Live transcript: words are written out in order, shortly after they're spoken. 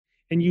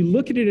and you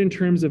look at it in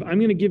terms of, I'm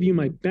going to give you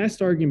my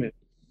best argument.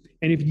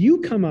 And if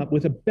you come up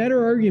with a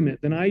better argument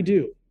than I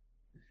do,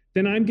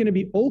 then I'm going to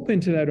be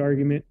open to that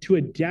argument to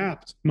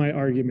adapt my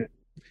argument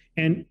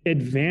and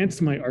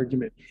advance my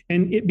argument.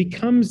 And you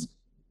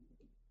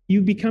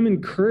become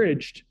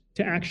encouraged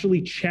to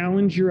actually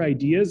challenge your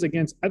ideas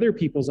against other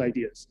people's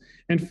ideas.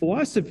 And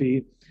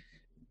philosophy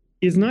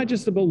is not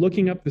just about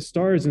looking up the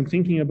stars and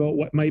thinking about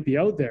what might be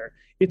out there.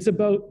 It's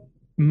about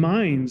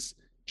minds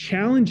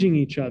challenging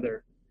each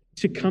other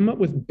to come up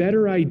with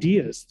better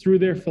ideas through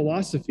their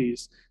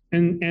philosophies.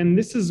 And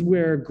this is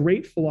where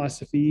great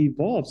philosophy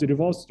evolves. It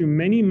evolves through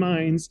many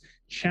minds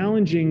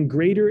challenging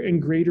greater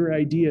and greater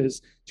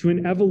ideas to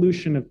an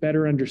evolution of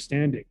better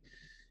understanding,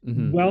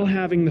 while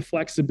having the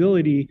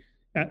flexibility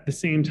at the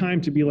same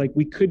time to be like,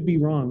 we could be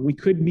wrong. We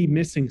could be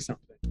missing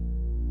something.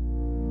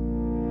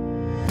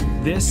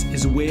 This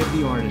is Way of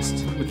the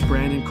Artist with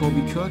Brandon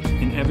Colby Cook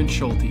and Evan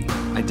Schulte.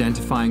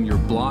 Identifying your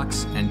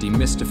blocks and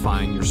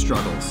demystifying your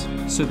struggles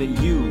so that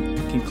you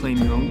can claim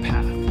your own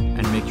path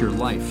and make your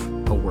life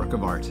a work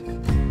of art.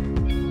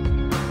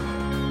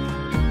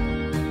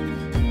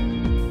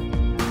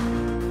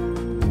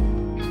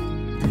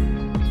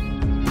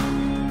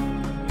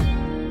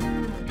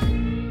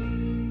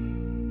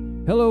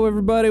 Hello,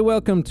 everybody.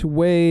 Welcome to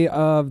Way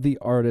of the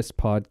Artist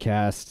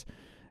podcast.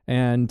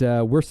 And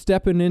we're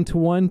stepping into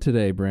one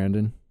today,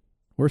 Brandon.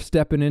 We're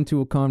stepping into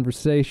a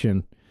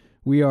conversation.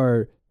 We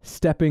are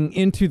stepping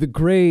into the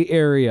gray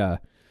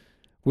area,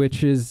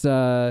 which is,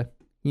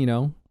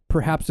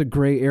 perhaps a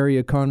gray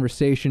area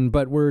conversation,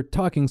 but we're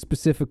talking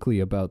specifically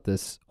about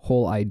this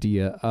whole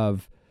idea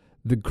of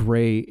the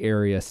gray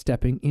area,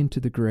 stepping into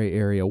the gray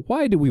area.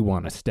 Why do we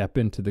want to step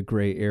into the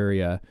gray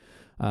area?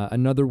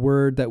 Another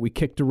word that we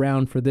kicked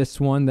around for this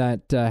one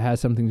that has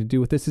something to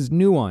do with this is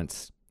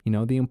nuance.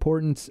 The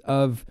importance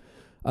of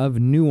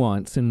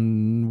nuance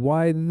and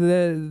why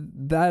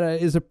that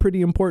is a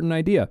pretty important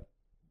idea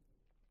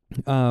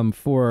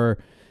for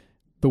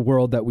the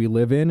world that we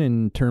live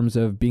in terms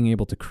of being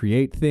able to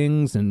create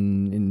things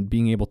and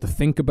being able to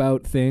think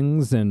about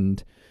things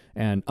and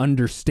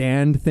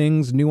understand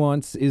things.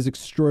 Nuance is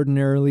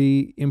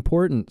extraordinarily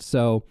important.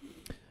 So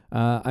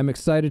I'm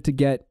excited to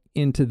get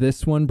into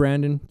this one.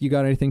 Brandon, you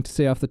got anything to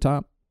say off the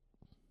top?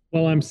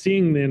 Well, I'm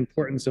seeing the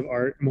importance of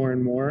art more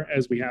and more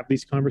as we have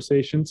these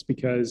conversations,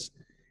 because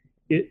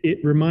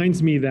it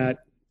reminds me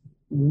that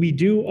we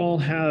do all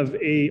have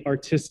a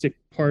artistic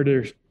part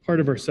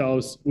of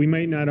ourselves. We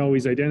might not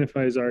always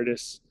identify as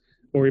artists,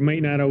 or we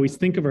might not always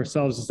think of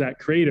ourselves as that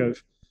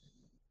creative.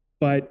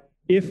 But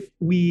if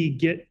we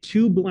get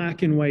too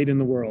black and white in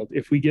the world,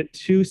 if we get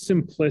too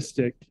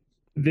simplistic,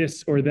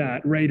 this or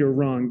that, right or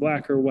wrong,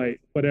 black or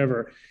white,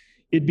 whatever,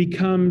 it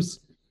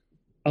becomes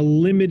a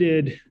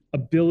limited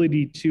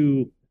ability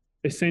to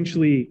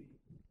essentially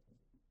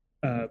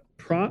have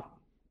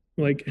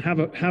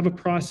a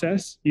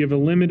process. You have a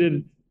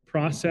limited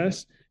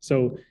process,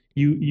 so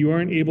you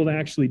aren't able to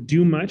actually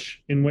do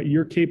much in what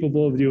you're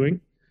capable of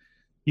doing.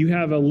 You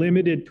have a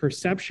limited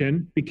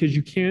perception because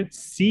you can't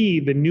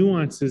see the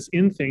nuances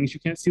in things. You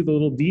can't see the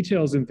little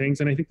details in things.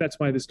 And I think that's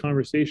why this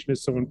conversation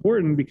is so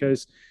important,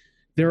 because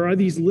there are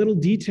these little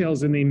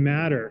details and they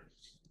matter.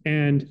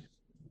 And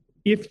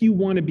if you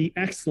want to be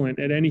excellent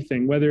at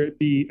anything, whether it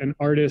be an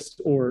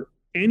artist or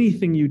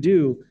anything you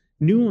do,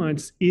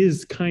 nuance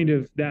is kind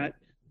of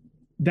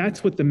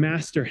that's what the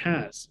master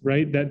has,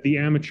 right? That the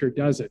amateur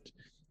doesn't.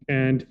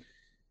 And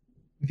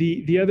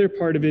the other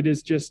part of it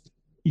is just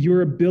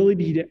your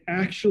ability to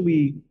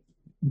actually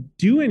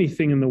do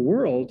anything in the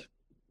world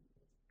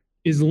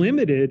is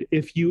limited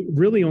if you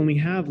really only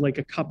have like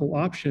a couple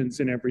options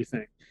in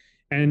everything.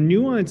 And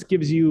nuance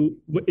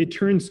it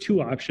turns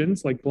two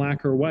options, like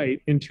black or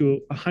white, into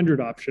 100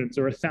 options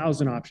or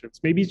 1,000 options.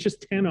 Maybe it's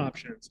just 10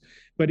 options,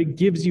 but it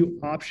gives you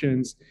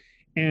options.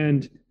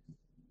 And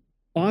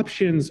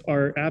options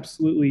are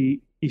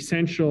absolutely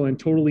essential and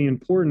totally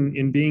important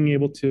in being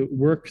able to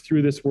work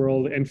through this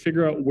world and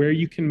figure out where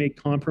you can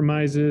make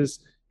compromises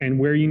and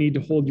where you need to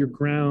hold your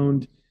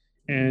ground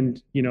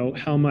and,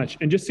 how much.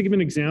 And just to give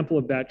an example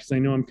of that, because I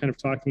know I'm kind of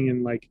talking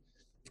in like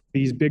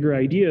these bigger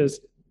ideas.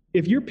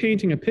 If you're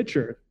painting a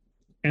picture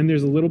and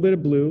there's a little bit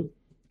of blue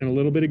and a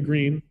little bit of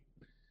green,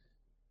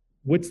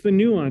 what's the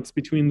nuance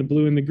between the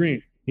blue and the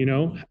green?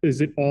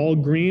 Is it all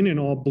green and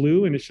all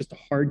blue and it's just a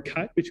hard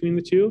cut between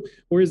the two?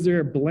 Or is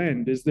there a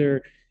blend?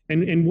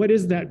 And what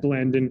is that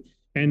blend?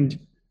 And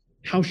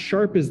how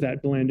sharp is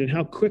that blend? And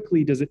how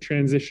quickly does it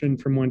transition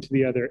from one to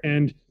the other?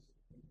 And,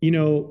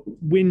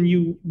 when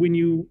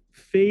you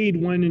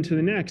fade one into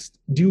the next,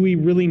 do we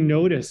really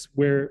notice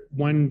where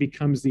one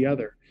becomes the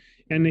other?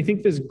 And I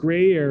think this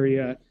gray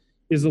area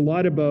is a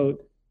lot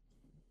about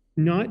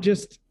not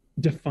just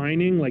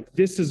defining like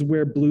this is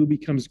where blue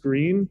becomes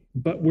green,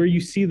 but where you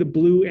see the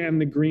blue and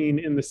the green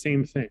in the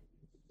same thing.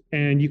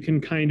 And you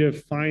can kind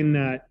of find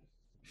that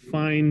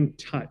fine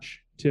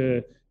touch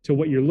to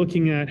what you're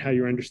looking at, how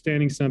you're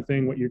understanding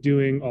something, what you're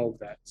doing, all of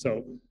that.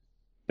 So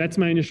that's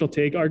my initial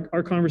take.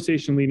 Our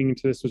conversation leading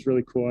into this was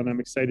really cool, and I'm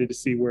excited to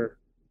see where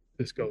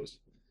this goes.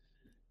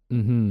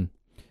 Mm-hmm.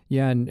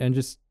 Yeah, and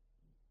just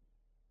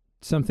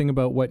something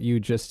about what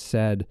you just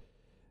said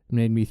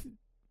made me,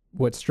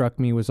 what struck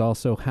me was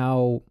also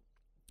how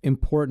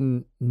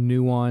important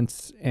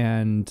nuance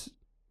and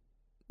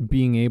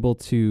being able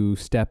to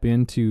step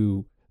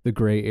into the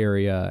gray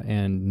area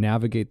and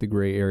navigate the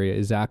gray area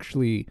is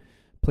actually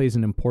plays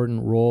an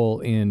important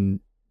role in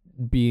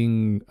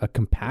being a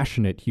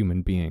compassionate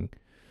human being.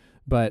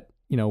 But,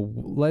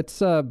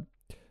 let's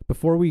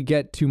before we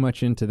get too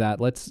much into that,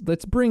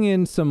 let's bring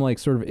in some like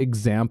sort of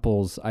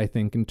examples, I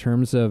think, in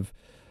terms of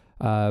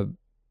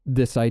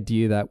this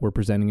idea that we're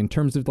presenting in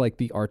terms of like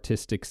the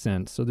artistic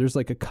sense. So there's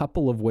like a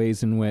couple of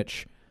ways in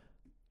which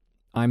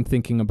I'm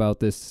thinking about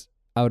this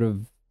out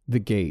of the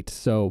gate.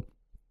 So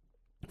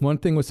one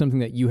thing was something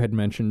that you had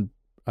mentioned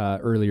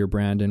earlier,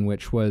 Brandon,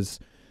 which was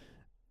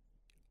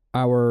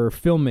our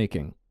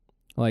filmmaking.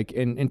 Like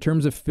in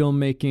terms of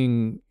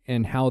filmmaking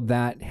and how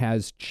that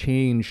has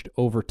changed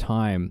over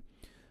time,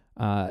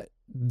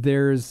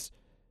 there's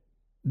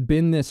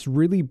been this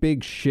really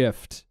big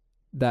shift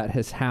that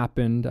has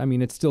happened. I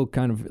mean, it's still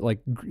kind of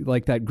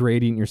like that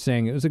gradient you're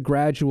saying. It was a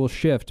gradual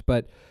shift,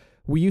 but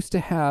we used to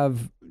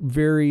have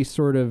very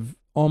sort of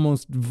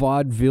almost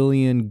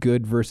vaudevillian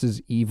good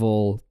versus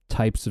evil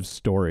types of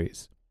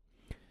stories.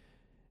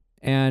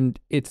 And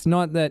it's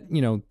not that,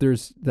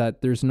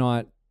 there's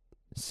not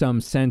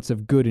some sense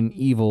of good and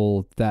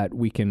evil that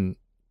we can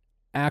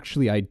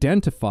actually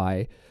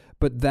identify,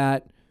 but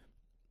that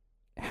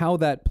how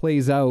that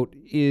plays out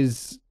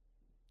is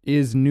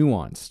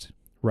nuanced,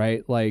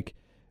 right? Like,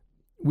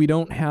 we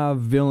don't have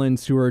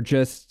villains who are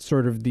just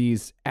sort of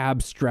these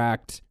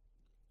abstract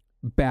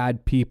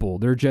bad people.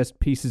 They're just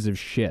pieces of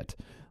shit.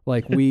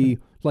 Like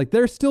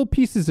they're still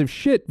pieces of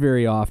shit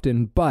very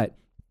often, but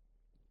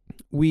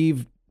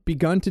we've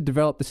begun to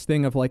develop this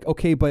thing of like,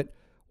 okay, but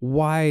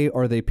why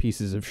are they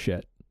pieces of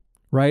shit?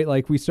 Right?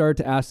 Like, we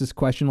started to ask this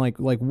question, like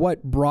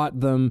what brought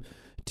them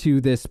to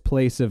this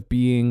place of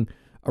being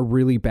a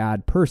really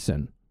bad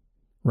person,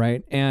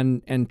 right?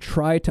 And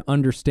try to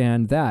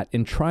understand that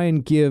and try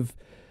and give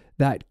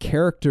that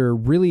character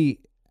really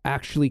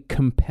actually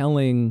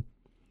compelling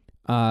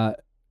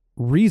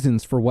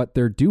reasons for what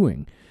they're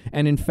doing.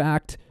 And in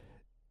fact,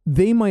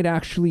 they might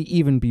actually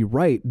even be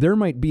right. There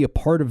might be a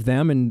part of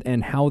them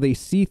and how they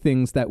see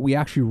things that we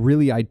actually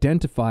really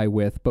identify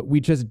with, but we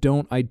just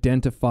don't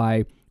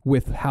identify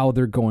with how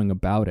they're going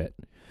about it.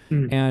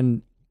 Mm.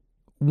 And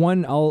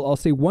I'll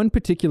say one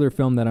particular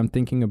film that I'm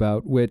thinking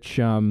about, which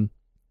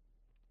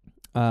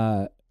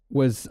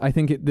was, I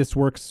think this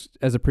works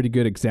as a pretty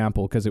good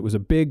example because it was a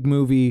big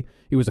movie.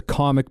 It was a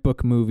comic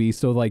book movie.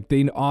 So like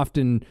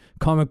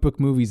comic book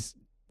movies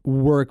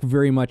work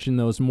very much in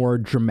those more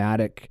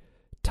dramatic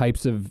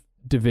types of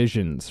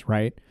divisions,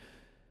 right?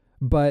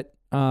 But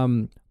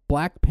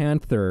Black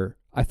Panther,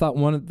 I thought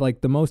one of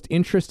like the most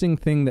interesting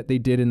thing that they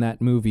did in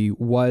that movie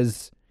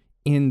was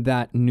in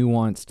that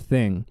nuanced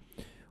thing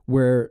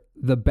where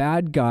the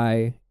bad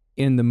guy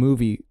in the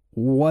movie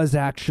was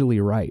actually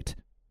right.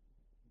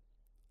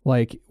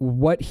 Like,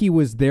 what he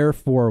was there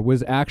for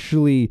was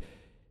actually,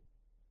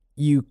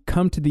 you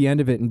come to the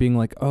end of it and being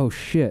like, oh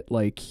shit,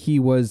 like he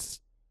was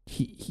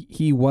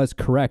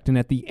correct. And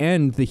at the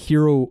end, the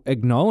hero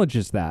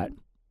acknowledges that.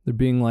 They're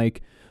being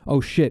like,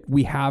 oh shit,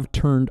 we have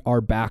turned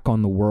our back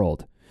on the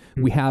world.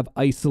 Mm-hmm. We have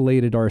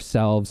isolated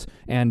ourselves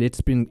and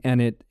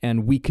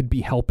we could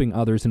be helping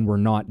others and we're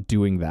not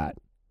doing that.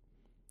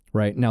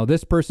 Right? Now,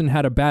 this person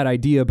had a bad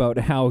idea about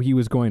how he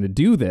was going to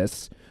do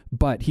this,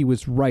 but he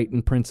was right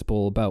in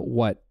principle about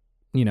what,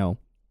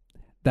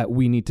 that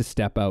we need to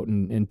step out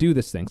and do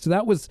this thing. So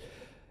that was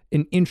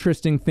an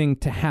interesting thing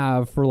to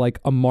have for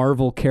like a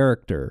Marvel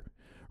character,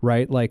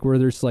 right? Like where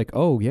there's like,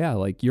 oh yeah,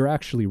 like you're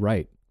actually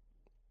right.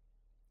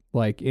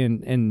 Like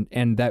and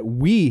that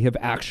we have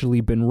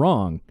actually been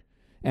wrong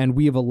and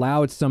we have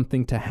allowed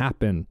something to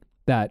happen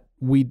that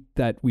we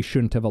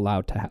shouldn't have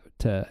allowed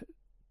to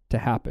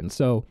happen.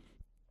 So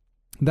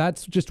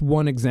that's just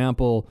one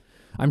example.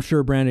 I'm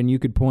sure, Brandon, you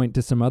could point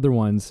to some other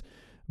ones,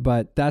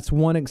 but that's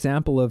one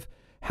example of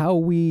how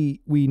we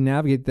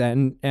navigate that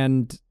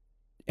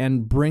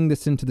and bring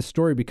this into the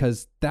story,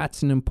 because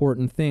that's an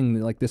important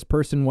thing. Like, this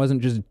person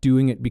wasn't just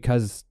doing it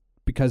because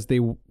they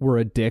were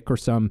a dick or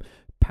some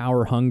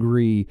power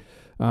hungry,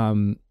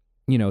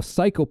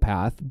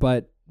 psychopath,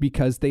 but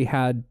because they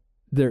had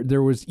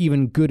there was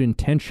even good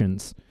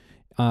intentions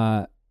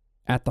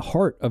at the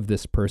heart of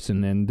this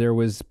person, and there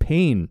was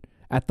pain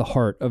at the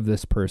heart of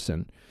this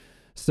person.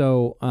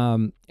 So,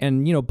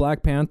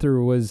 Black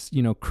Panther was,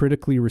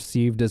 critically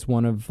received as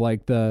one of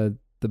like the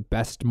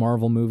best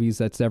Marvel movies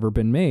that's ever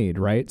been made.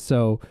 Right.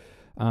 So,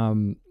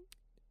 and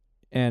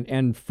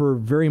for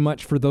very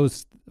much for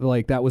those,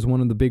 like, that was one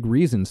of the big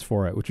reasons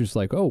for it, which was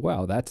like, oh,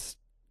 wow, that's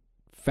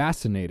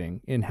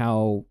fascinating in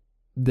how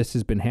this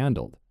has been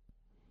handled.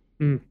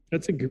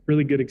 That's a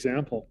really good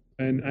example.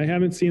 And I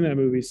haven't seen that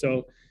movie,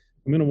 so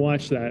I'm going to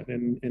watch that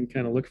and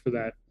kind of look for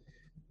that.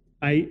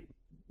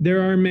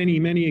 There are many,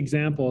 many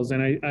examples,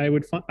 and I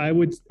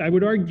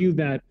would argue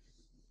that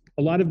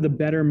a lot of the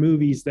better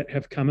movies that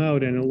have come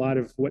out and a lot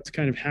of what's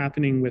kind of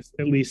happening with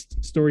at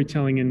least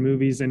storytelling in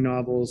movies and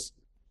novels,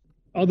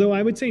 although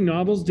I would say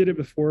novels did it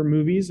before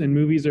movies, and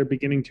movies are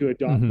beginning to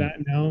adopt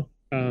that now.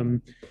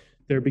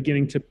 They're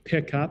beginning to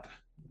pick up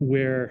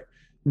where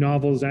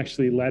novels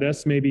actually led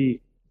us,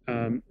 maybe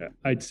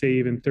I'd say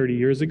even 30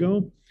 years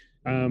ago,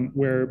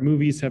 where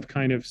movies have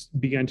kind of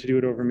begun to do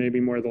it over maybe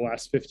more the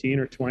last 15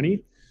 or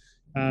 20.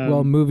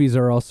 Well, movies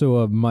are also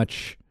a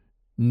much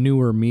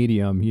newer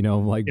medium,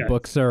 like Yes.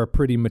 books are a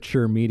pretty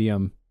mature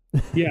medium.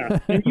 Yeah.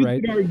 And you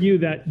Right. could argue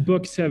that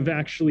books have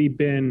actually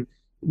been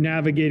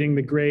navigating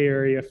the gray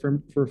area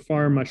for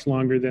far much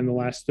longer than the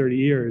last 30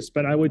 years.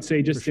 But I would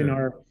say just in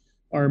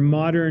our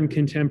modern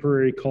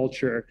contemporary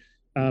culture,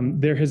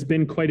 there has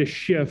been quite a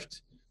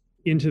shift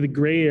into the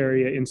gray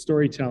area in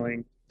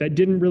storytelling that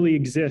didn't really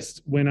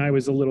exist when I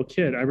was a little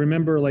kid. I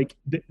remember like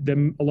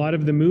a lot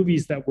of the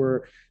movies that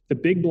were the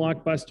big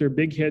blockbuster,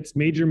 big hits,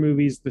 major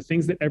movies, the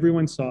things that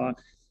everyone saw,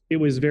 it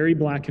was very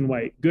black and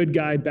white, good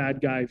guy, bad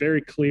guy, very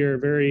clear,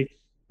 very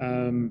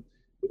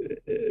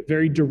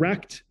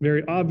direct,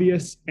 very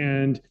obvious.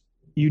 And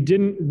you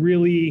didn't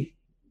really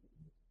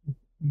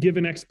give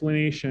an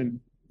explanation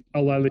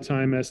a lot of the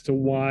time as to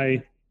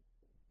why,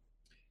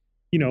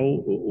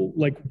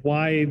 like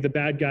why the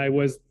bad guy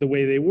was the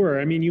way they were.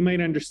 I mean, you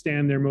might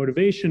understand their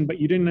motivation, but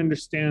you didn't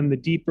understand the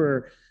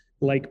deeper,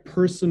 like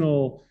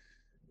personal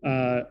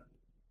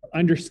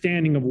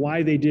understanding of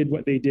why they did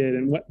what they did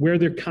and where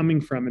they're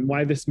coming from and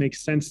why this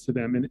makes sense to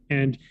them.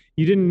 And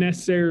you didn't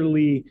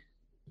necessarily,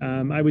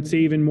 I would say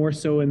even more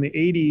so in the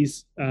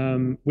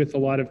 80s, with a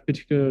lot of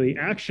particularly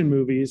action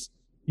movies,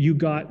 you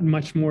got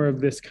much more of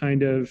this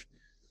kind of,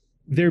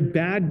 they're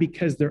bad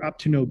because they're up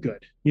to no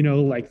good,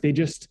 like they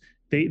just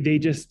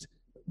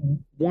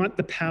want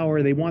the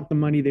power, they want the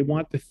money, they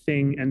want the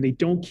thing, and they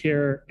don't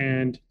care,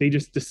 and they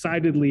just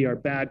decidedly are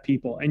bad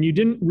people. And you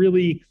didn't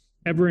really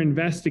ever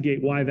investigate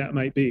why that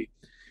might be.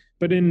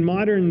 But in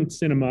modern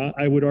cinema,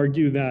 I would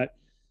argue that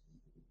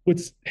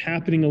what's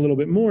happening a little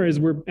bit more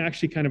is we're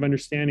actually kind of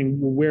understanding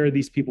where are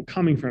these people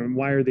coming from and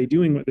why are they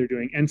doing what they're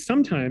doing. And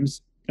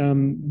sometimes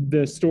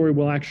the story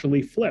will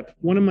actually flip.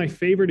 One of my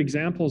favorite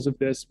examples of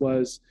this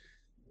was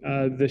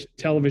the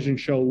television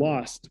show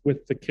Lost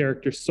with the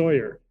character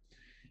Sawyer.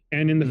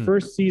 And in the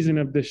first season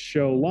of this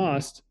show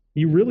Lost,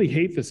 you really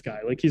hate this guy.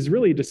 Like he's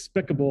really a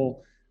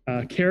despicable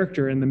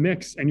character in the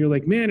mix. And you're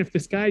like, man, if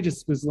this guy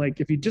just was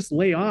like, if he just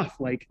lay off,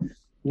 like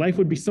life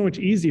would be so much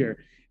easier.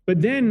 But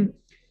then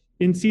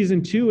in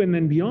season 2 and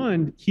then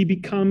beyond, he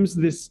becomes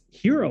this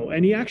hero,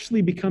 and he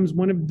actually becomes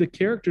one of the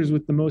characters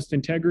with the most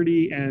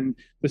integrity and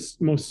the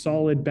most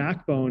solid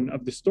backbone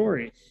of the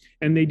story.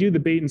 And they do the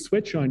bait and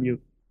switch on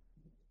you.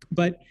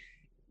 But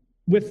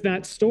with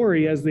that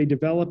story, as they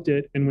developed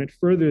it and went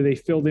further, they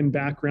filled in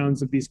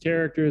backgrounds of these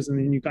characters. And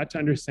then you got to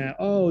understand,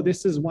 oh,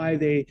 this is why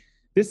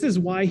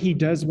he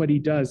does what he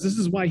does. This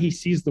is why he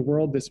sees the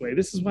world this way.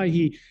 This is why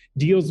he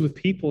deals with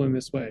people in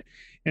this way.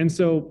 And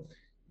so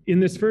in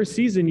this first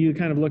season, you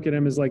kind of look at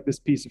him as like this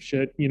piece of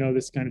shit,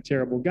 this kind of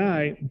terrible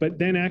guy. But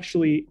then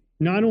actually,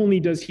 not only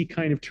does he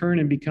kind of turn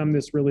and become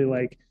this really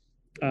like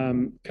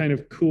kind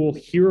of cool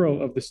hero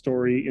of the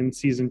story in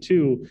season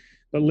 2,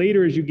 but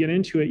later, as you get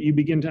into it, you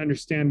begin to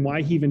understand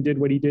why he even did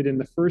what he did in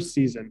the first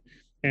season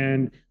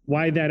and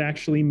why that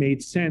actually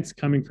made sense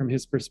coming from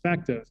his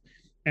perspective.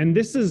 And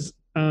this is,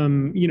 I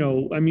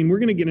mean, we're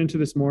going to get into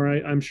this more,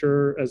 I'm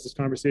sure, as this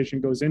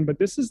conversation goes in, but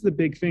this is the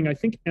big thing. I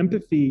think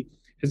empathy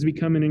has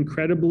become an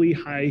incredibly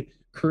high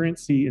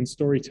currency in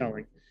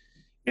storytelling.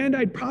 And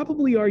I'd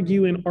probably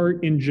argue in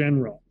art in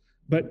general,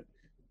 but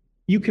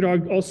you could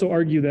also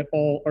argue that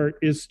all art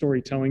is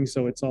storytelling,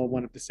 so it's all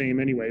one of the same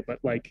anyway. But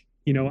like,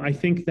 I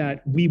think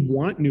that we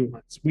want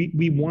nuance.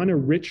 We want a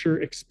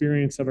richer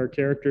experience of our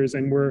characters,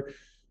 and we're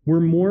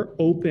more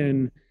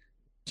open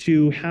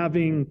to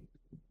having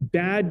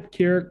bad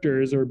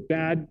characters or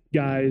bad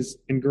guys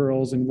and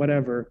girls and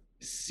whatever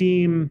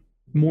seem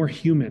more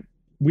human.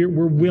 We're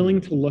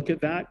willing to look at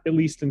that, at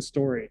least in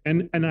story.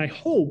 And I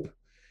hope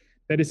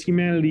that as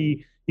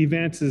humanity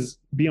advances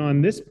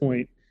beyond this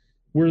point,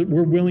 we're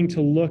willing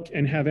to look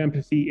and have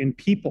empathy in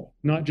people,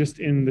 not just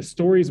in the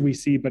stories we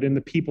see, but in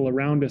the people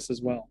around us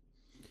as well.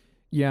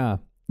 Yeah.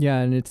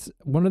 And it's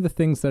one of the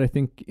things that I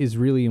think is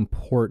really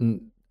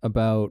important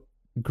about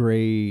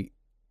gray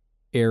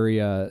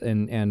area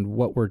and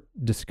what we're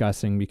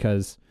discussing,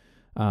 because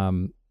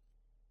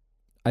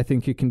I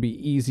think it can be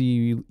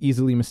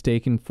easily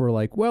mistaken for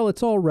like, well,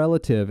 it's all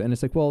relative. And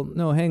it's like, well,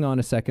 no, hang on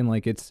a second.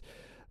 Like it's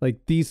like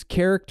these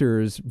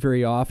characters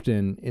very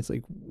often, it's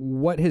like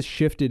what has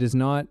shifted is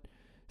not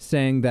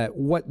saying that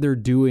what they're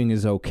doing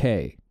is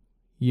okay,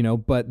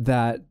 but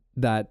that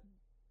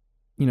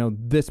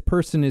this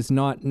person is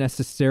not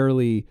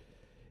necessarily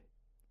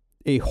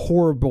a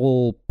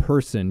horrible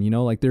person,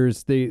 like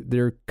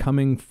they're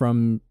coming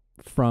from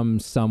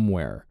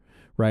somewhere,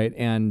 right?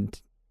 And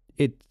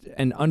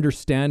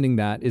understanding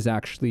that is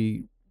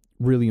actually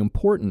really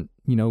important.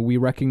 We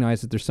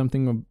recognize that there's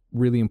something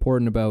really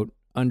important about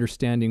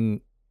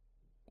understanding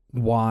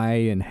why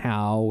and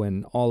how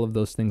and all of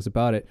those things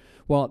about it,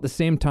 while at the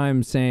same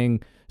time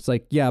saying it's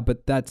like, yeah,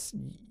 but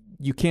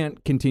you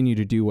can't continue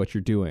to do what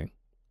you're doing.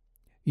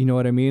 You know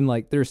what I mean?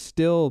 Like there's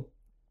still,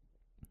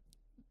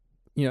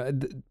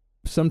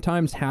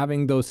 sometimes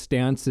having those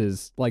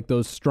stances, like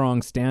those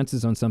strong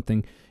stances on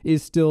something,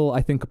 is still,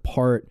 I think, a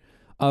part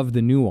of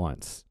the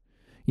nuance.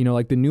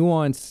 Like the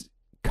nuance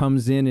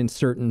comes in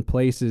certain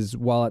places,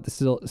 while at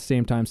the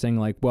same time saying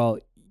like, well,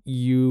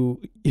 you're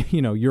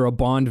a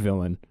Bond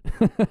villain.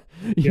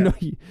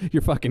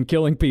 You're fucking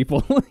killing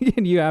people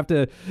and you have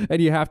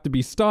to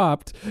be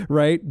stopped,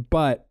 right?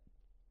 But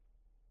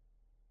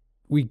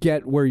we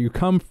get where you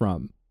come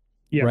from,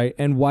 right?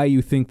 And why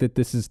you think that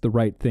this is the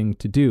right thing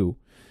to do.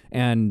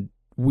 And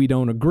we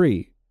don't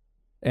agree.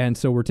 And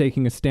so we're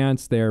taking a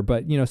stance there.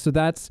 But, so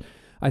that's,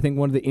 I think,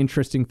 one of the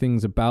interesting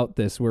things about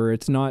this, where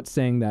it's not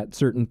saying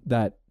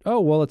that, oh,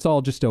 well, it's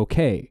all just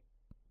okay,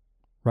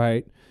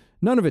 right?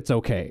 None of it's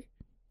okay,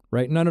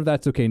 right? None of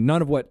that's okay.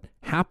 None of what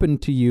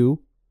happened to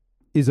you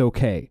is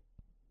okay,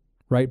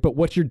 right? But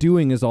what you're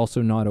doing is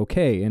also not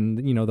okay. And,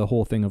 the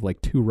whole thing of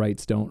like two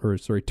wrongs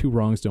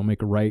don't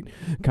make a right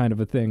kind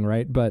of a thing,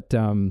 right? But,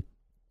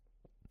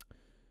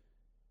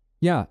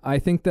 yeah, I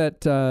think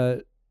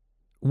that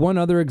one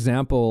other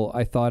example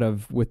I thought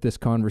of with this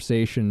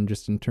conversation,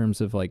 just in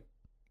terms of like,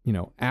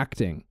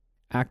 acting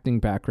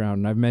background,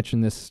 and I've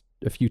mentioned this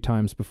a few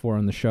times before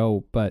on the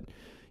show, but,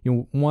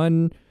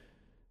 one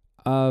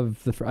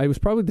of I was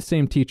probably the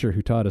same teacher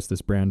who taught us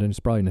this, Brandon. It's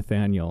probably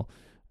Nathaniel.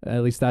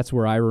 At least that's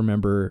where I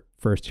remember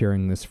first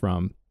hearing this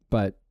from.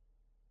 But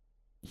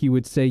he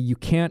would say, you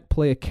can't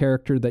play a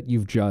character that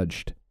you've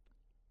judged,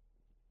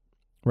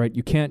 right?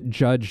 You can't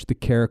judge the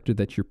character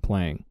that you're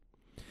playing.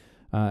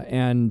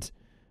 And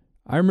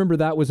I remember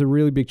that was a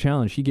really big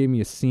challenge. He gave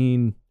me a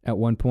scene at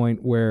one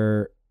point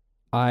where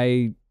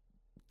I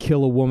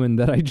kill a woman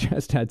that I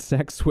just had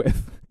sex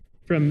with.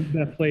 From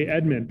that play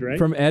Edmund, right?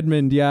 From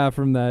Edmund, yeah,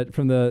 from the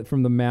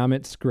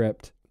Mamet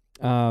script.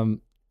 And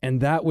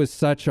that was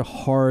such a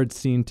hard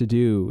scene to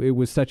do. It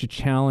was such a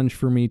challenge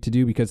for me to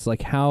do, because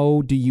like,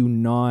 how do you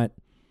not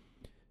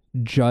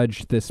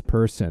judge this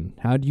person?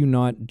 How do you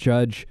not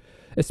judge,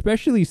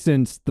 especially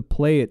since the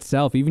play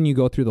itself, even you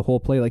go through the whole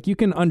play, like you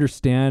can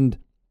understand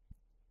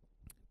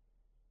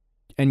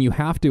and you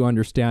have to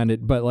understand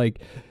it, but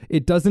like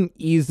it doesn't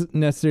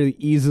necessarily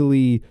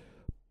easily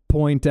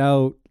point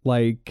out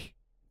like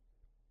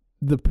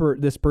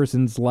this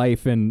person's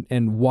life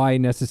and why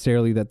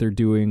necessarily that they're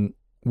doing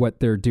what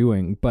they're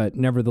doing. But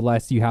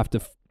nevertheless, you have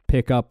to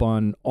pick up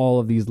on all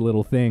of these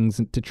little things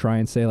to try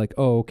and say like,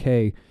 oh,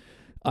 okay,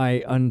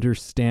 I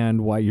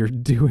understand why you're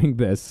doing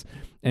this,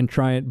 and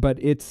try it. But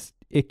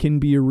it can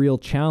be a real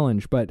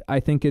challenge. But I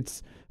think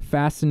it's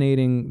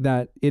fascinating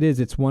that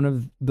it's one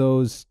of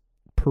those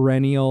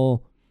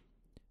perennial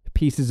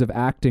pieces of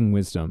acting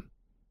wisdom,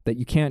 that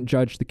you can't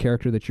judge the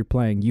character that you're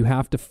playing. You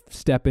have to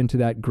step into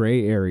that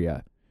gray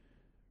area,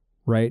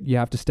 right? You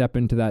have to step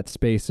into that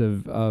space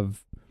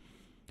of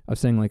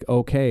saying like,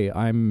 okay,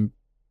 I'm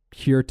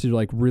here to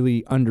like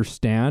really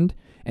understand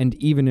and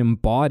even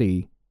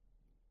embody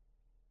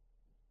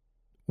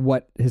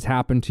what has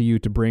happened to you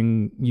to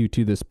bring you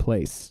to this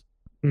place.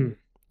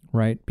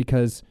 Right?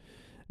 Because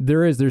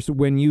because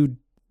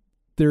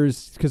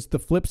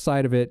the flip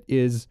side of it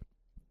is,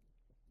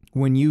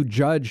 when you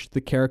judge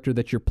the character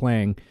that you're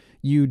playing,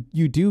 you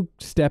do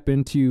step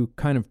into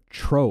kind of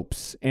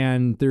tropes,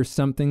 and there's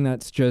something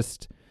that's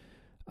just,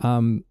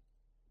 I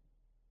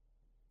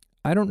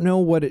don't know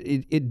what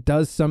it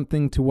does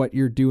something to what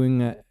you're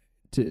doing.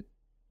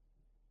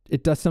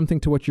 It does something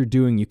to what you're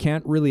doing. You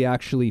can't really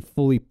actually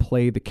fully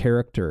play the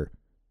character,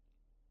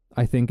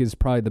 I think, is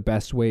probably the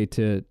best way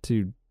to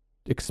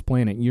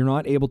explain it. You're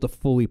not able to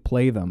fully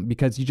play them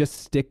because you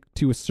just stick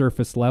to a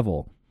surface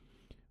level,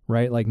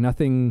 right? Like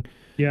nothing.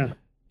 Yeah.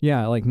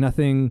 Like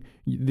nothing.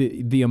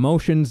 The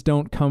emotions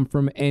don't come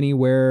from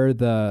anywhere.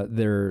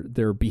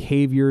 Their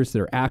behaviors,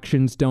 their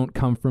actions don't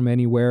come from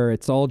anywhere.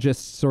 It's all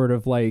just sort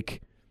of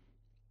like,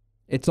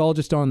 it's all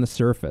just on the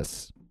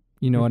surface.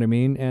 You know what I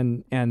mean?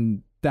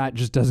 And that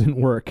just doesn't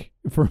work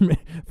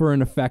for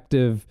an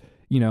effective,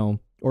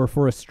 or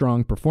for a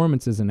strong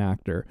performance as an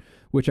actor,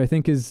 which I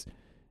think is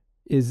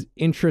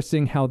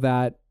interesting how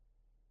that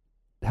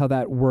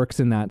works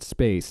in that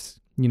space,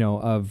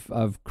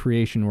 of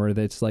creation, where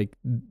it's like,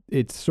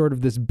 it's sort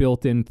of this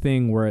built-in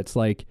thing where it's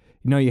like,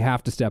 you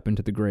have to step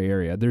into the gray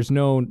area. There's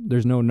no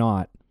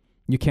not.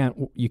 You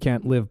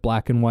can't live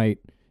black and white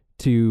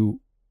to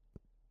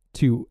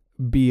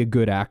be a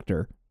good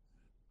actor.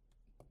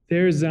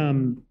 There's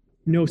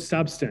no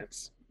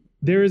substance.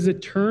 There is a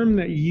term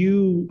that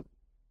you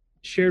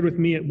shared with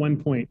me at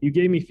one point. You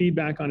gave me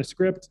feedback on a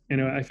script, and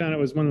I found it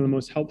was one of the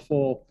most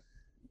helpful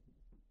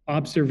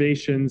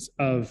observations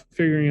of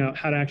figuring out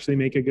how to actually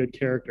make a good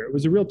character. It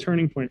was a real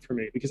turning point for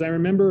me, because I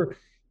remember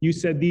you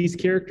said these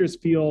characters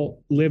feel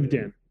lived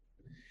in.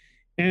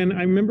 And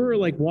I remember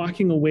like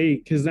walking away,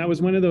 because that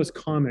was one of those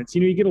comments.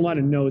 You get a lot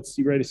of notes,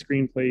 you write a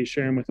screenplay, you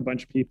share them with a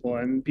bunch of people,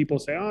 and people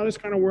say, oh, this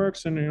kind of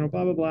works, and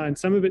blah, blah, blah. And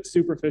some of it's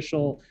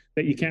superficial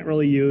that you can't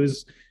really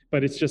use.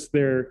 but it's just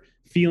their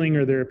feeling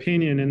or their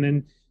opinion. And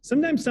then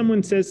sometimes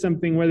someone says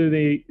something, whether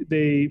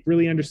they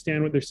really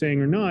understand what they're saying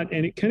or not,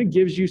 and it kind of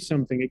gives you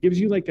something. It gives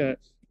you like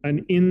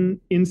an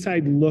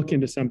inside look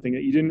into something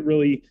that you didn't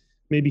really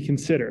maybe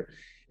consider.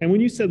 And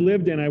when you said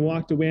lived in, I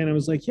walked away and I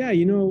was like, yeah,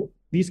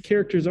 these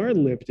characters are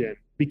lived in,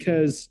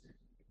 because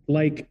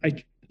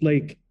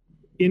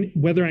in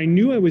whether I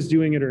knew I was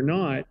doing it or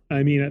not,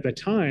 I mean, at the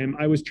time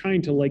I was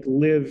trying to like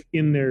live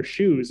in their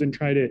shoes and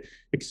try to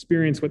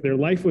experience what their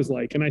life was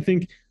like. And I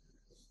think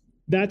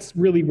that's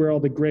really where all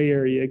the gray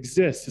area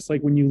exists. It's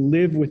like when you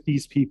live with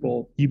these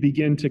people, you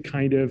begin to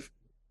kind of,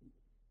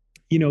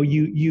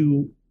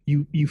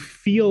 you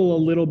feel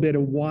a little bit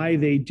of why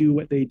they do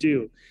what they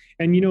do.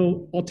 And,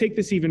 I'll take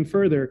this even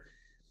further.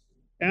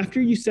 After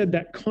you said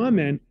that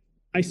comment,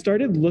 I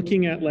started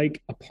looking at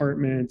like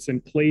apartments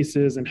and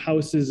places and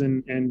houses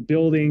and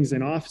buildings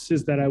and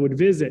offices that I would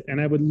visit.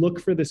 And I would look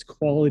for this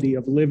quality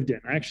of lived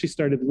in. I actually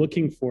started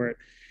looking for it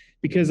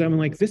because I'm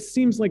like, this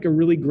seems like a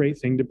really great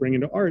thing to bring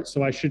into art.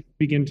 So I should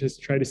begin to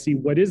try to see,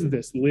 what is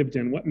this lived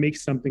in? What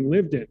makes something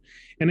lived in?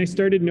 And I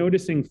started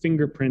noticing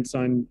fingerprints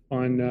on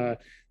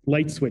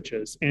light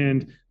switches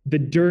and the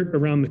dirt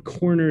around the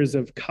corners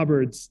of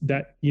cupboards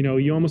that,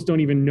 you almost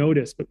don't even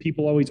notice, but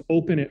people always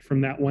open it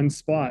from that one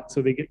spot.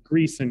 So they get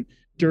grease and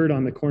dirt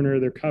on the corner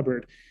of their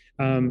cupboard.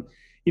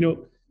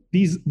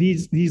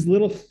 These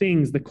little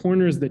things, the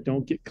corners that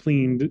don't get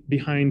cleaned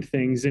behind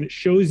things. And it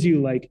shows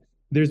you like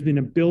there's been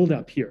a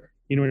buildup here.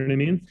 You know what I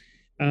mean?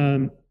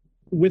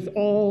 With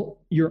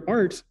all your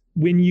art,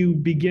 when you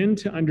begin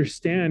to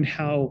understand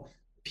how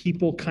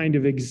people kind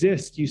of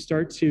exist, you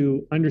start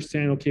to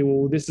understand, okay,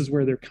 well, this is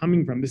where they're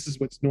coming from. This is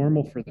what's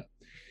normal for them.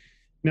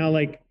 Now,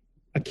 like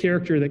a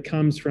character that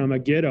comes from a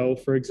ghetto,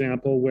 for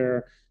example,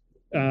 where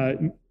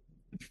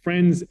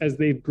friends as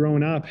they've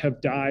grown up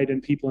have died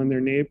and people in their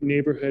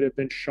neighborhood have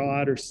been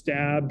shot or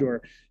stabbed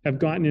or have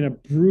gotten in a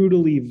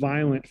brutally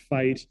violent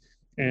fight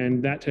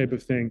and that type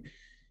of thing.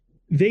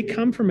 They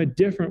come from a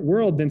different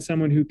world than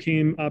someone who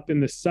came up in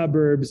the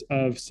suburbs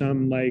of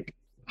some like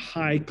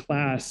high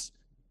class,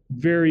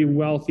 very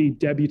wealthy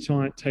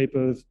debutante type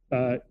of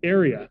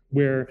area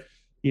where,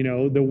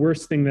 the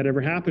worst thing that ever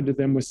happened to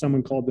them was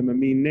someone called them a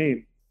mean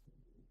name.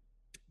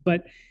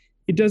 But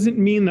it doesn't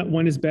mean that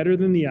one is better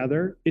than the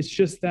other. It's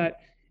just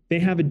that they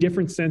have a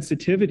different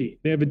sensitivity.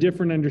 They have a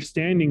different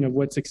understanding of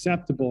what's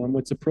acceptable and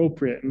what's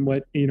appropriate and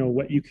what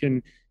you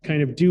can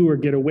kind of do or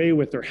get away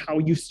with, or how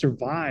you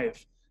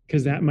survive,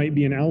 because that might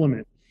be an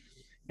element.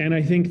 And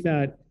I think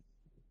that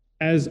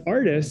as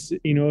artists,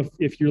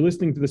 if you're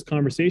listening to this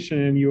conversation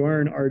and you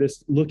are an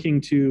artist looking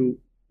to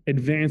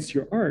advance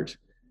your art,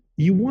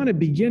 you want to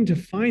begin to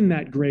find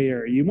that gray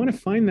area. You want to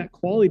find that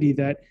quality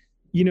that,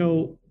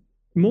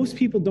 most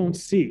people don't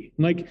see.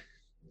 Like,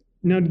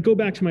 now to go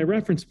back to my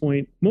reference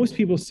point, most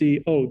people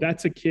see, oh,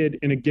 that's a kid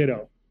in a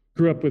ghetto,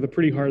 grew up with a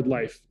pretty hard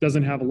life,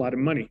 doesn't have a lot of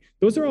money.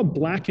 Those are all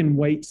black and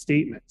white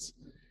statements.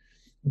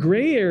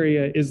 Gray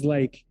area is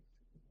like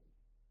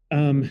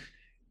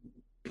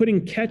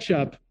putting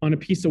ketchup on a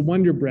piece of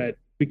Wonder Bread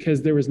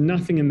because there was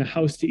nothing in the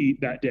house to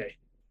eat that day.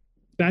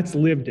 That's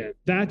lived in.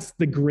 That's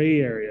the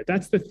gray area.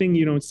 That's the thing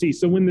you don't see.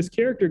 So when this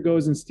character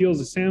goes and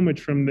steals a sandwich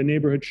from the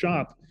neighborhood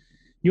shop,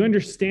 you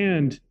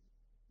understand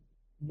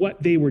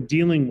what they were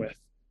dealing with.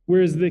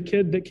 Whereas the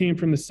kid that came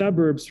from the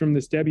suburbs, from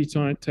this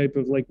debutante type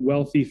of like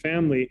wealthy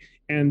family,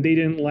 and they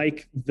didn't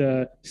like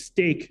the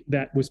steak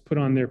that was put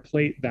on their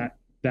plate that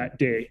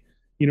day.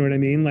 You know what I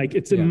mean? Like,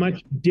 it's a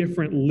much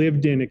different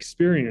lived in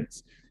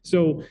experience.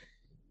 So,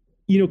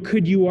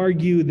 could you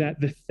argue that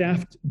the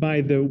theft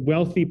by the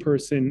wealthy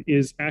person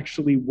is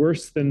actually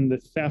worse than the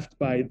theft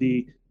by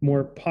the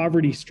more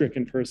poverty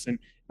stricken person?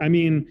 I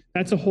mean,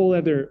 that's a whole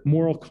other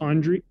moral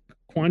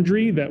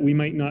quandary that we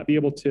might not be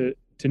able to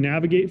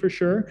navigate for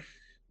sure.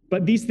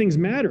 But these things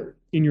matter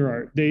in your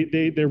art.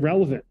 They're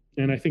relevant.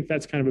 And I think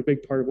that's kind of a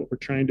big part of what we're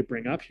trying to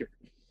bring up here.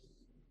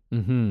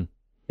 Mm-hmm.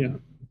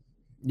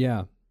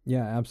 Yeah.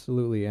 Yeah,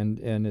 absolutely.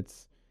 And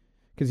it's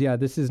because,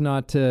 this is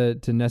not to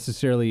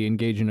necessarily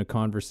engage in a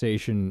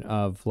conversation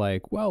of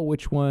like, well,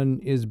 which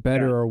one is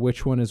better or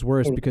which one is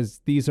worse,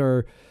 because these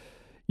are,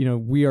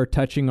 we are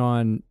touching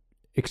on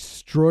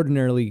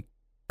extraordinarily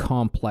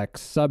complex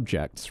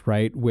subjects,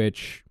 right?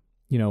 Which,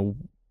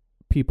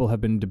 people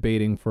have been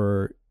debating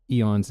for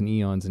eons and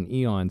eons and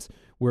eons.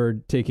 We're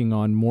taking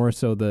on more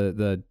so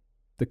the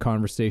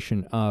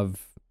conversation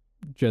of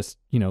just,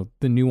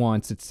 the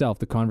nuance itself,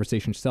 the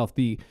conversation itself,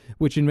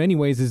 which in many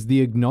ways is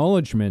the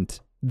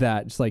acknowledgement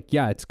that it's like,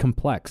 it's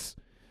complex.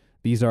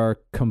 These are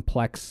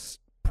complex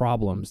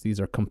problems. These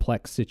are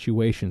complex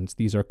situations.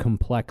 These are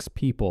complex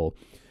people.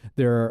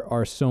 There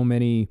are so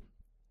many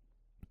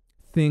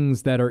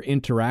things that are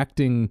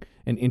interacting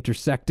and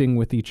intersecting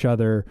with each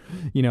other,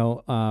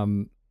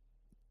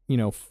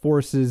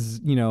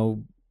 forces,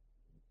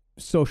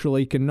 social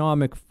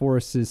economic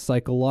forces,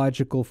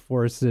 psychological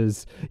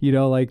forces,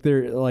 like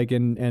they're like,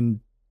 and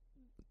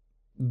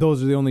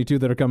those are the only two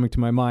that are coming to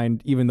my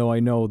mind, even though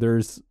I know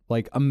there's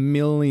like a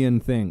million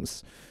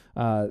things,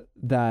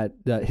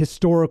 that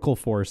historical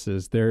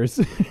forces, there's,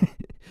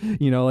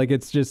 Like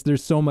it's just,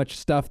 there's so much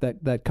stuff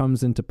that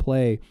comes into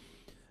play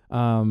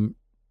that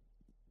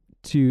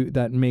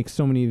makes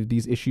so many of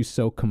these issues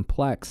so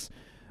complex,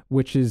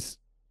 which is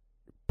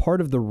part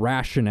of the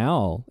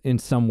rationale in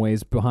some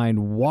ways behind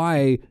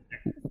why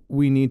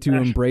we need to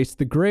embrace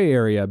the gray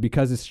area,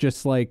 because it's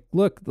just like,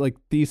 look, like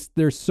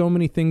there's so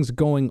many things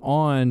going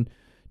on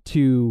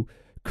to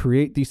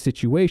create these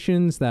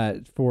situations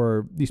that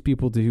for these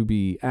people to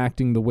be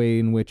acting the way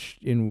in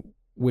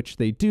which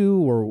they do,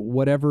 or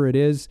whatever it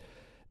is,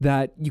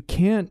 that you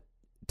can't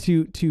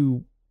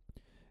to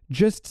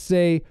just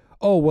say,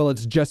 oh, well,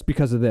 it's just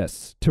because of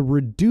this, to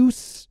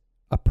reduce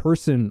a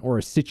person or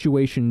a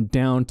situation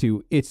down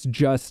to it's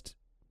just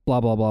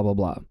blah, blah, blah, blah,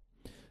 blah.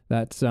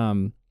 That's,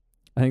 I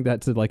think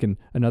that's like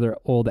another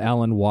old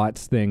Alan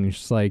Watts thing. It's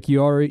just like, you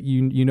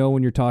know,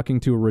 when you're talking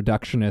to a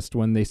reductionist,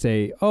 when they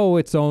say, oh,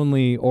 it's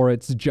only, or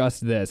it's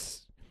just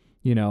this,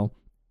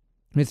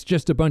 it's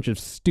just a bunch of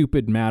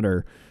stupid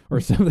matter or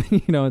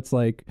something, it's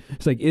like,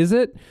 is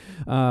it?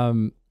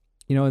 And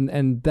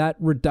that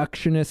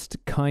reductionist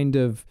kind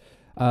of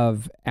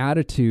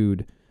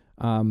attitude,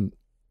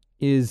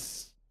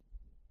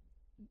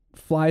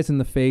 flies in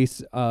the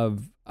face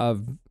of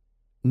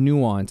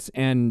nuance,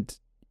 and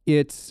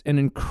it's an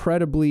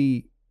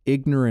incredibly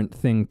ignorant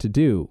thing to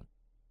do,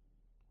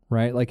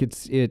 right? Like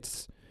it's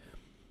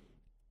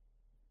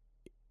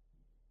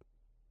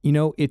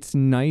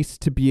nice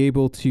to be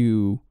able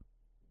to,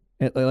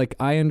 like,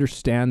 I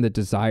understand the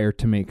desire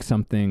to make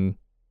something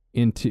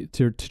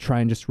to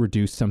try and just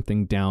reduce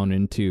something down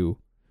into,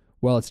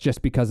 well, it's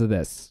just because of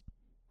this,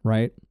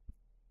 right?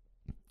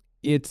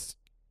 It's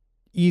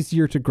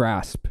easier to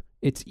grasp.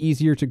 It's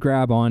easier to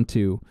grab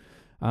onto.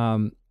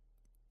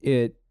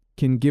 It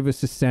can give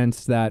us a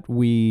sense that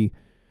we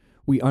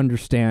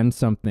understand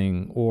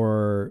something,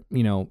 or,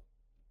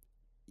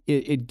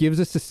 it gives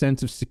us a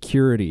sense of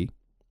security,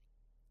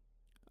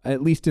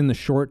 at least in the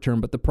short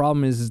term. But the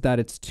problem is that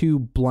it's too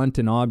blunt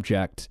an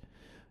object,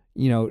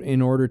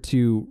 in order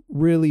to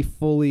really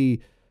fully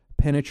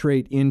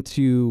penetrate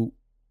into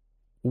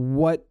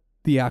what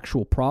the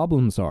actual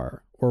problems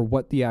are, or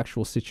what the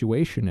actual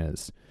situation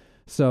is.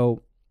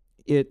 So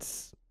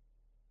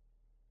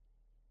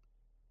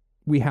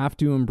we have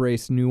to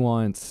embrace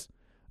nuance,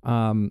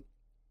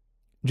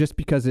 just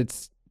because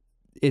it's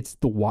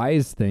the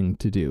wise thing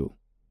to do,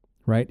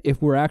 right?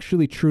 If we're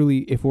actually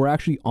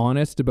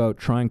honest about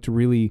trying to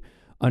really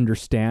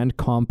understand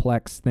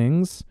complex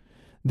things,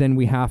 then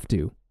we have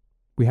to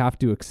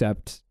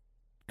accept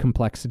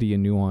complexity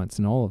and nuance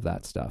and all of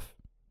that stuff.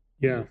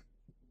 Yeah.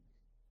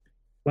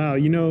 Wow.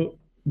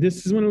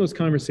 This is one of those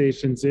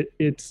conversations.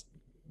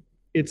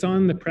 It's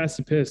on the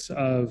precipice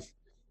of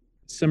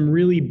some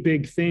really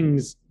big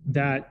things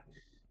that,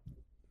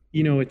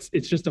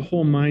 it's just a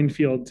whole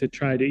minefield to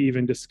try to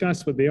even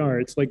discuss what they are.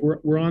 It's like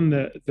we're on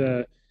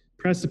the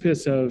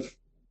precipice of,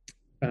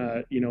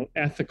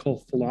 ethical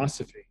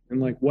philosophy, and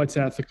like what's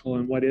ethical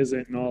and what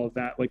isn't, and all of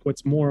that, like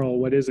what's moral,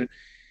 what isn't.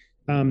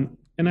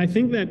 And I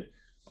think that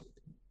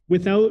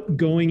without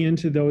going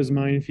into those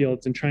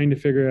minefields and trying to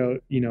figure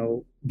out,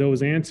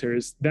 those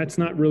answers, that's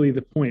not really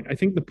the point. I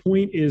think the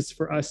point is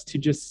for us to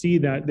just see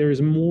that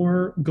there's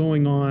more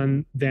going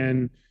on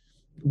than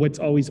what's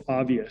always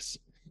obvious.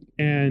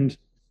 And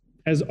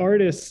as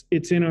artists,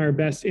 it's in our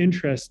best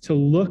interest to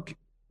look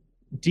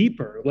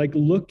deeper, like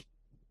look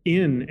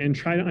in and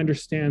try to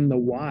understand the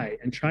why,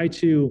 and try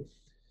to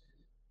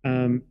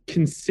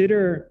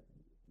consider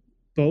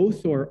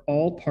both or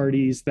all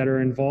parties that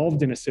are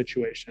involved in a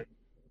situation.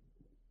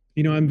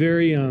 I'm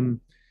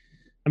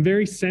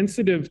very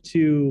sensitive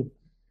to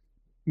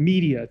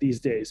media these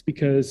days,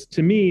 because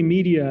to me,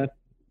 media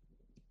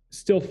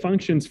still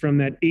functions from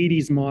that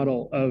 80s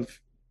model of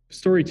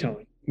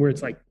storytelling, where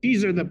it's like,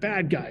 these are the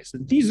bad guys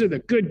and these are the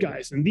good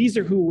guys and these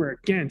are who we're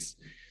against.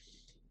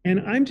 And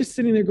I'm just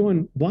sitting there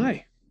going,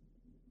 why?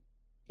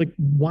 Like,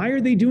 why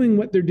are they doing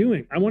what they're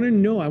doing? I want to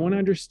know, I want to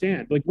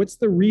understand, like, what's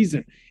the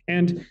reason?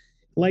 And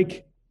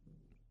like,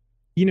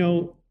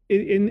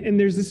 and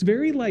there's this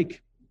very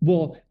like,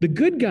 well, the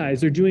good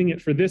guys are doing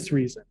it for this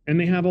reason, and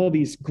they have all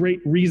these great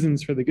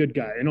reasons for the good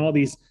guy and all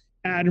these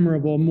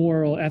admirable,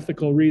 moral,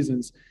 ethical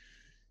reasons.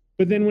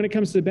 But then when it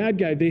comes to the bad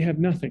guy, they have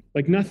nothing.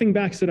 Like, nothing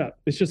backs it up.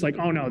 It's just like,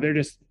 oh no,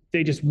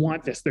 they just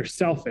want this. They're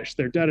selfish.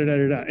 They're da da da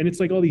da da. And it's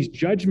like all these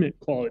judgment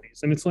qualities.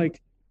 And it's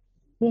like,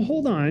 well,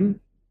 hold on.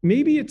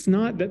 Maybe it's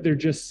not that they're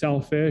just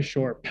selfish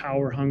or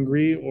power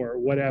hungry or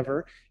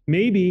whatever.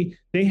 Maybe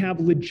they have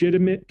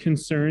legitimate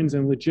concerns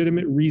and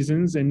legitimate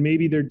reasons, and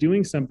maybe they're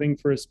doing something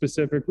for a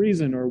specific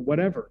reason or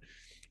whatever.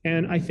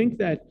 And I think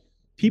that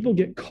people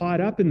get caught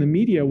up in the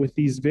media with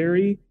these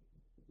very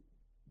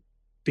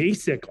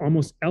basic,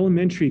 almost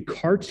elementary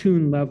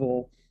cartoon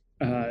level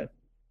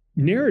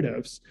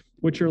narratives,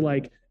 which are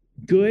like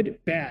good,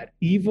 bad,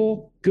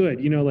 evil,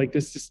 good, like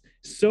this is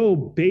so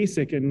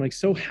basic and like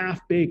so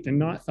half-baked and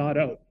not thought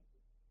out.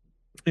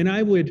 And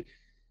I would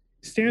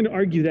stand to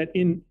argue that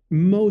in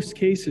most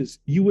cases,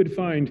 you would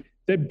find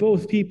that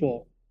both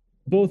people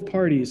both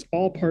parties,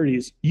 all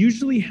parties,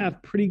 usually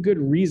have pretty good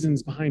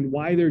reasons behind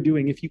why they're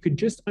doing, if you could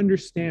just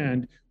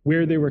understand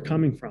where they were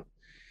coming from.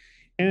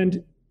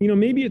 And,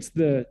 maybe it's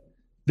the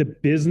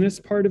business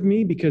part of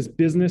me, because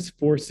business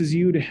forces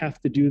you to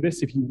have to do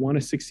this. If you want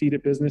to succeed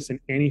at business in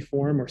any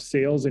form or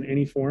sales in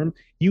any form,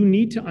 you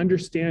need to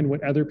understand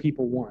what other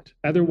people want.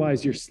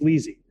 Otherwise, you're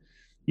sleazy.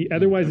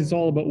 Otherwise, it's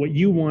all about what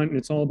you want, and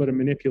it's all about a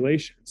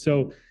manipulation.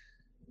 So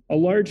a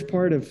large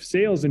part of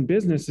sales and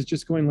business is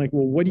just going like,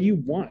 well, what do you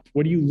want?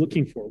 What are you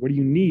looking for? What do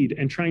you need?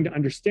 And trying to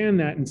understand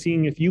that and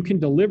seeing if you can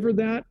deliver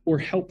that or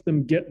help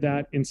them get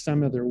that in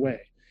some other way.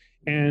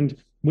 And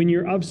when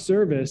you're of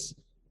service,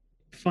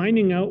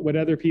 finding out what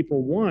other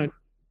people want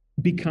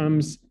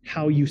becomes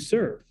how you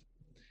serve.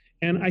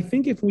 And I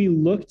think if we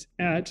looked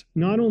at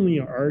not only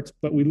art,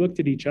 but we looked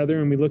at each other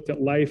and we looked at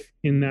life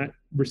in that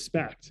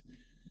respect,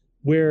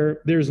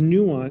 where there's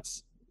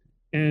nuance.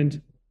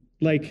 And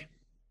like,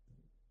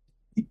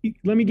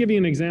 let me give you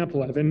an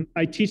example, Evan.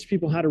 I teach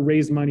people how to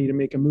raise money to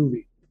make a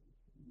movie.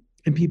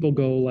 And people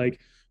go like,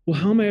 well,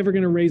 how am I ever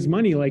going to raise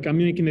money? Like, I'm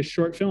making this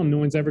short film. No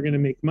one's ever going to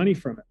make money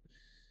from it.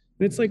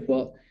 And it's like,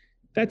 well,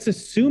 that's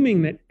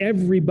assuming that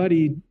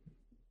everybody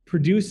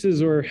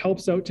produces or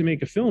helps out to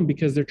make a film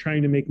because they're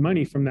trying to make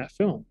money from that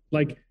film.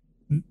 Like,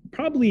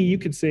 probably you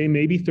could say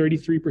maybe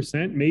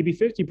 33%, maybe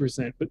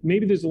 50%, but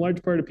maybe there's a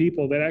large part of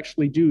people that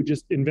actually do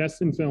just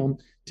invest in film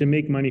to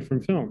make money from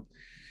film.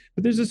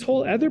 But there's this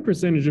whole other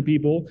percentage of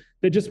people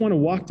that just want to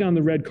walk down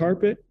the red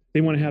carpet.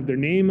 They want to have their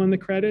name on the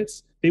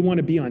credits. They want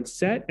to be on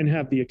set and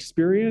have the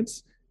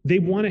experience. They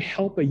want to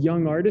help a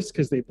young artist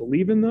because they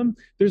believe in them.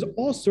 There's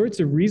all sorts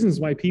of reasons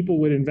why people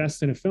would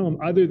invest in a film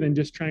other than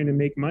just trying to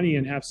make money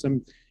and have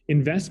some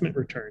investment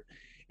return.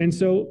 And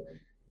so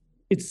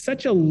it's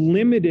such a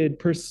limited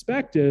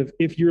perspective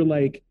if you're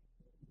like,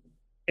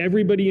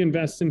 everybody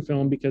invests in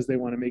film because they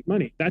want to make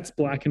money. That's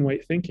black and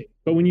white thinking.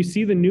 But when you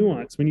see the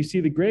nuance, when you see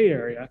the gray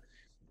area,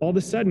 all of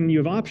a sudden you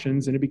have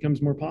options and it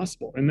becomes more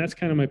possible. And that's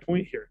kind of my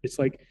point here. It's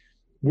like,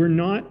 we're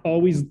not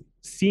always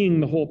seeing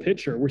the whole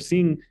picture. We're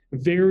seeing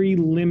very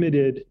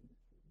limited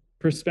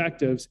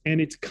perspectives. And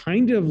it's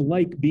kind of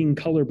like being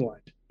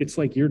colorblind. It's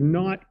like you're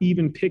not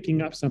even picking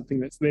up something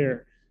that's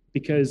there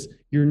because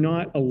you're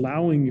not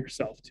allowing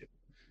yourself to,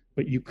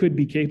 but you could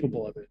be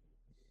capable of it.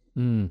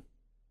 Mm.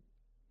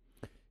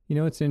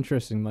 It's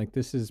interesting. Like,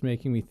 this is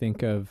making me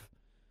think of,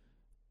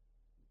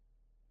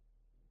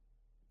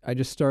 I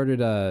just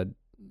started a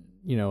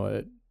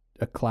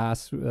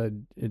class, a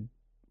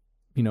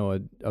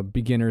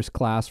beginner's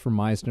class for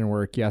Meisner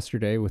work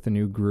yesterday with a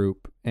new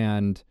group.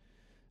 And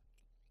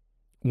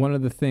one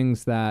of the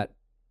things that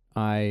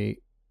I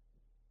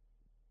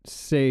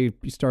say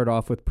you start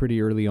off with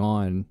pretty early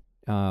on,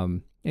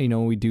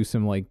 we do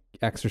some like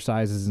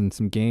exercises and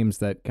some games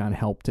that kind of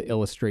help to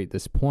illustrate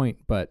this point.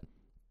 But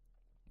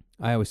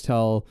I always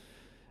tell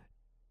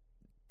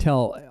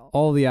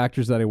all the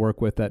actors that I work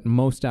with that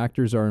most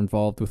actors are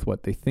involved with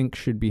what they think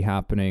should be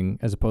happening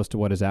as opposed to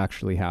what is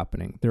actually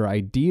happening. Their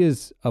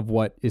ideas of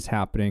what is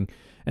happening.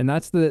 And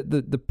that's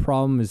the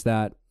problem is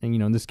that,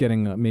 and this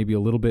getting maybe a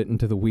little bit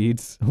into the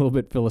weeds, a little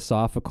bit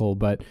philosophical,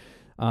 but,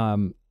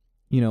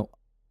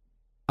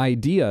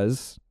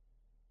 ideas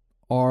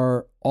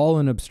are all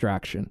an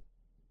abstraction,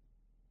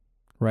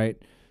 right?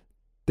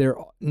 They're,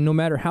 no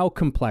matter how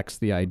complex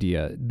the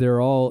idea,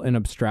 they're all an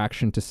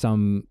abstraction to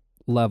some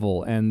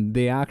level, and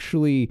they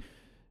actually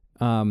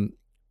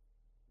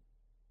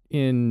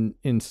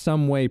in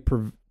some way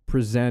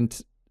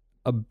present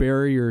a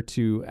barrier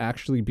to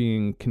actually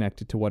being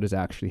connected to what is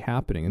actually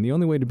happening. And the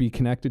only way to be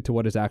connected to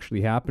what is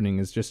actually happening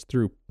is just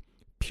through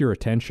pure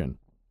attention.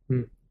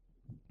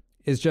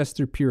 Is just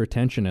through pure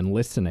attention and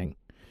listening,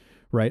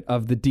 right?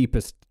 Of the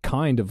deepest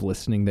kind of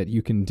listening that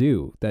you can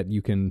do, that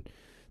you can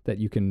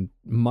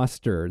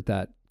muster,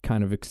 that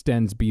kind of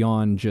extends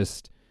beyond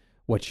just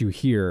what you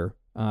hear.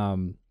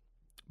 But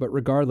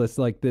regardless,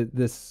 like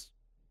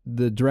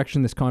the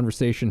direction this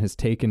conversation has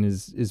taken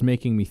is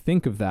making me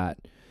think of that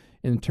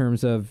in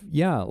terms of,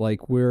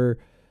 like we're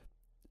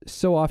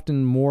so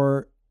often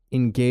more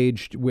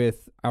engaged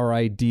with our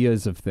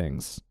ideas of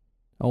things.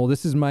 Oh,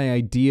 this is my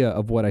idea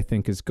of what I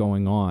think is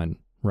going on,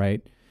 right?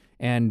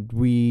 And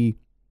we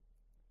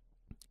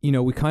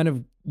kind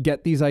of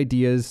get these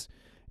ideas,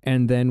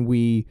 and then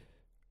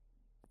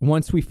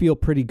once we feel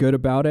pretty good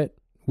about it,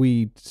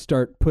 we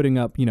start putting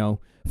up,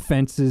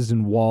 fences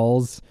and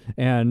walls,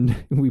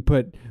 and we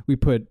put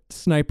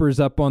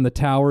snipers up on the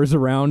towers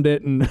around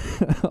it and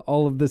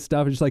all of this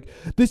stuff. It's just like,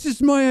 this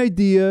is my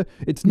idea.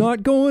 It's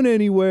not going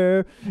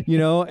anywhere,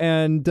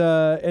 and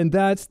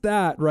that's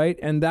that, right?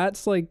 And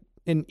that's like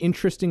an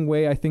interesting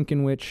way, I think,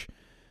 in which,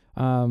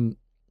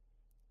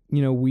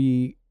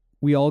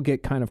 we all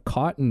get kind of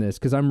caught in this,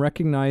 because I'm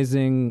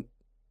recognizing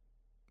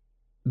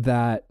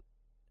that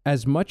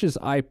as much as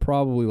I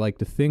probably like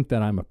to think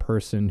that I'm a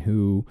person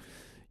who,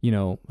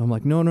 I'm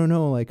like, no.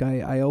 Like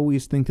I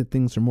always think that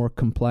things are more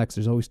complex.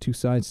 There's always two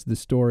sides to the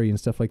story and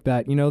stuff like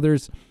that.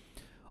 There's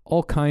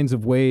all kinds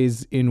of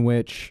ways in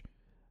which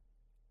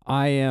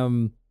I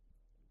am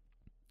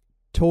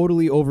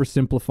totally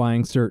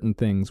oversimplifying certain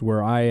things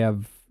where I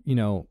have,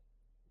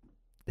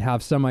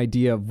 have some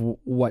idea of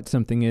what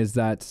something is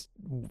that's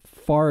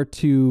far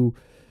too,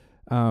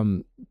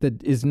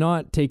 that is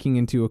not taking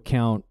into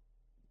account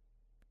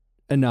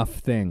enough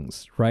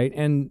things, right?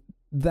 And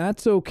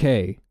that's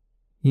okay.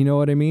 You know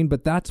what I mean?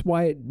 But that's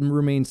why it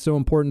remains so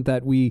important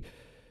that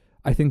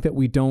I think that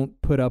we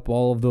don't put up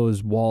all of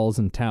those walls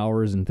and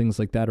towers and things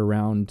like that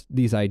around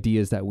these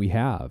ideas that we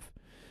have,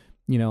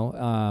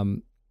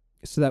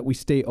 so that we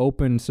stay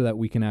open, so that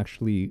we can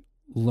actually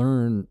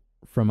learn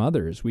from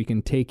others. We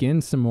can take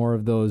in some more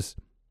of those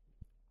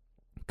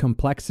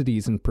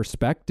complexities and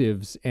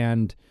perspectives,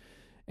 and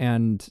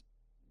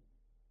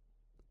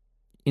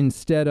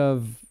instead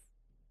of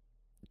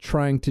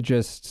trying to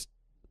just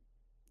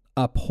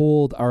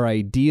uphold our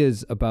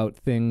ideas about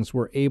things,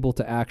 we're able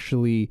to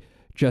actually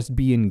just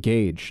be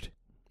engaged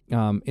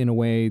in a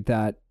way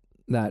that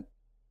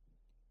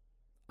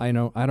I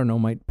don't know,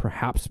 might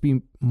perhaps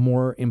be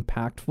more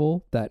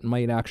impactful, that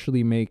might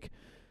actually make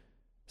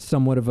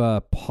somewhat of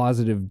a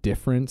positive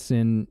difference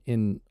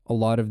in a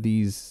lot of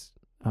these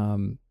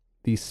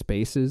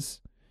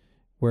spaces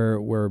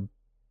where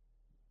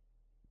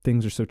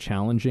things are so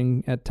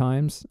challenging at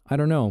times. I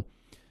don't know.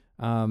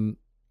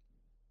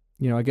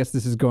 I guess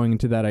this is going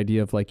into that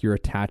idea of like your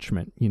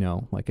attachment,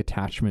 like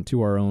attachment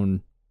to our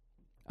own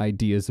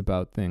ideas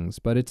about things.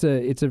 But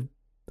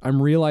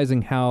I'm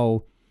realizing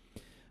how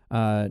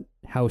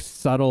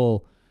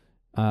subtle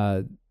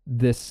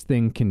this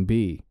thing can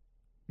be.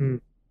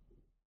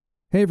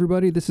 Hey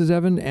everybody, this is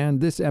Evan,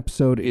 and this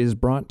episode is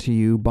brought to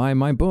you by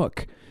my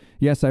book.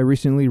 Yes, I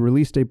recently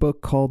released a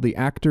book called The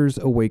Actor's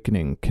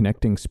Awakening: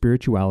 Connecting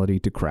Spirituality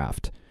to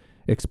Craft.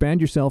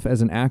 Expand yourself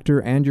as an actor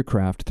and your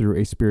craft through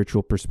a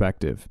spiritual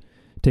perspective.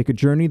 Take a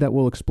journey that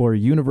will explore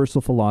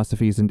universal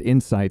philosophies and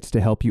insights to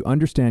help you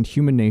understand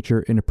human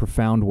nature in a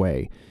profound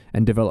way,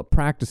 and develop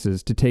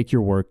practices to take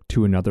your work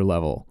to another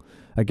level.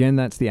 Again,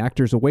 that's The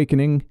Actor's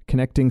Awakening: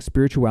 Connecting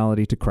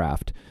Spirituality to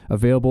Craft,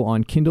 available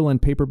on Kindle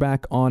and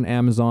paperback on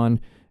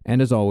Amazon.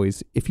 And as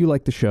always, if you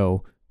like the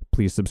show,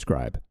 please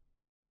subscribe.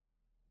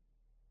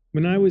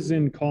 When I was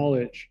in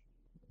college,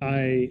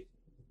 I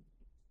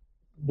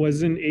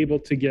wasn't able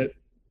to get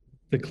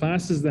the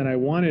classes that I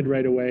wanted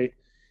right away.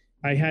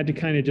 I had to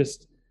kind of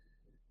just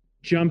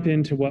jump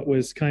into what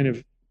was kind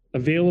of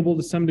available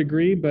to some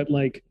degree, but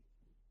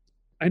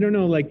I don't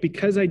know,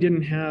 because I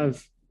didn't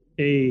have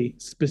a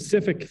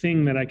specific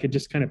thing that I could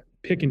just kind of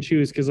pick and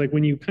choose. Cause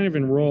when you kind of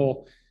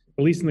enroll,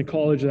 at least in the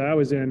college that I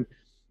was in,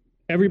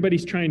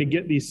 everybody's trying to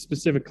get these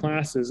specific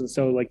classes. And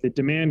so the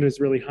demand is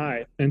really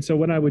high. And so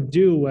what I would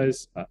do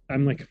was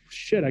I'm like,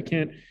 shit, I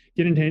can't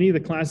get into any of the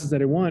classes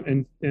that I want.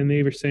 And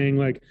they were saying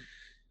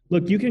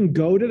look, you can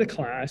go to the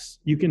class,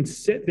 you can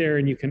sit there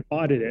and you can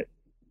audit it.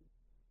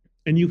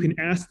 And you can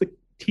ask the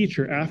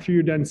teacher after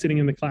you're done sitting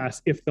in the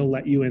class if they'll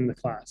let you in the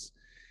class.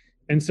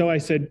 And so I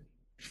said,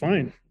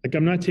 fine.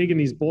 I'm not taking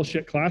these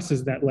bullshit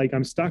classes that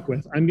I'm stuck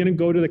with. I'm going to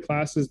go to the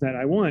classes that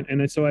I want.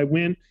 And so I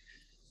went,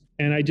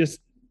 and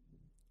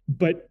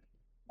but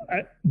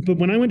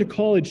when I went to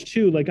college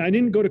too, I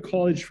didn't go to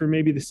college for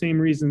maybe the same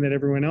reason that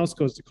everyone else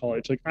goes to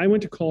college. I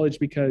went to college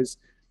because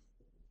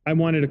I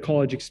wanted a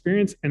college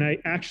experience, and I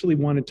actually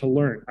wanted to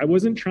learn. I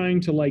wasn't trying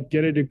to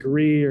get a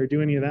degree or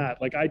do any of that.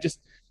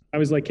 I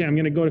was like, hey, I'm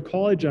going to go to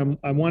college.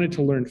 I wanted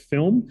to learn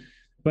film,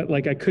 but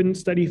I couldn't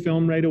study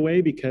film right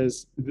away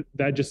because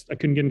I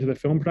couldn't get into the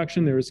film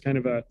production. There was kind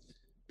of a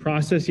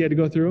process you had to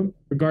go through.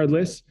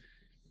 Regardless,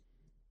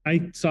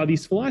 I saw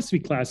these philosophy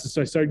classes.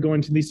 So I started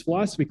going to these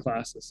philosophy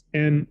classes,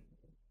 and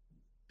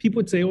people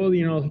would say, well,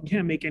 you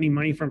can't make any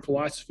money from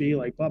philosophy,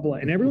 blah, blah.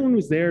 And everyone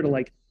was there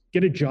to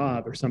get a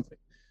job or something,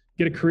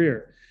 get a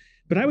career.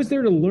 But I was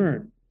there to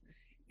learn.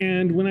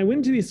 And when I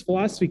went to these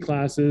philosophy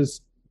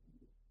classes,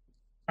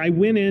 I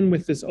went in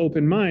with this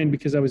open mind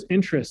because I was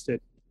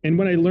interested. And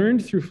what I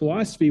learned through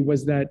philosophy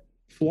was that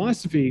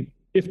philosophy,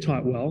 if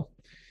taught well,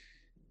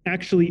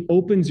 actually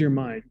opens your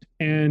mind,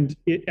 and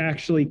it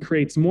actually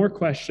creates more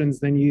questions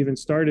than you even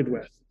started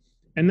with.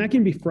 And that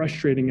can be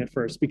frustrating at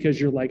first because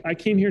you're like, I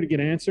came here to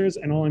get answers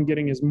and all I'm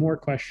getting is more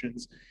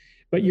questions.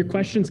 But your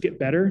questions get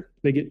better,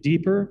 they get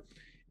deeper.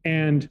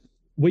 And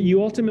what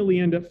you ultimately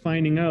end up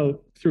finding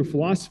out through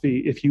philosophy,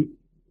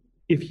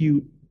 if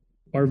you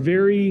are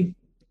very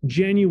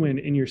genuine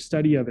in your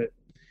study of it,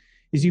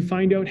 is you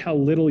find out how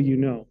little you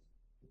know.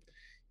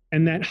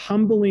 And that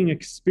humbling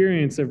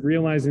experience of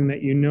realizing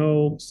that you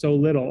know so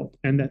little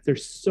and that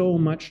there's so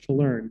much to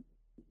learn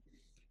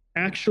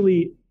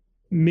actually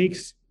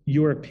makes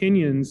your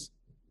opinions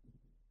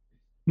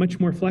much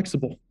more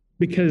flexible,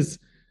 because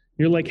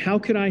you're like, how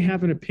could I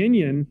have an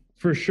opinion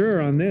for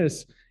sure on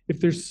this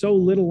if there's so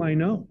little I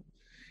know?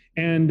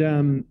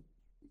 And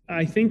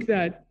I think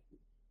that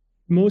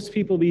most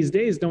people these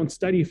days don't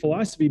study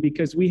philosophy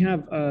because we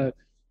have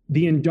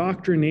the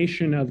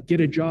indoctrination of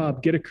get a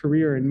job, get a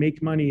career, and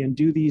make money and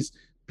do these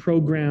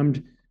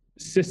programmed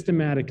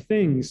systematic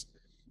things.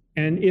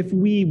 And if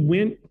we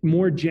went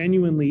more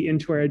genuinely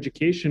into our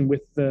education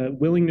with the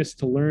willingness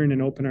to learn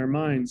and open our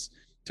minds,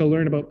 to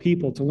learn about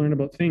people, to learn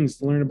about things,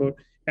 to learn about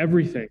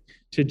everything,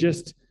 to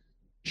just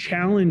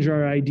challenge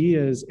our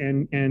ideas.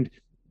 And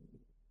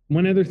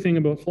one other thing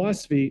about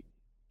philosophy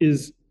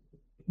is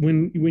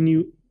when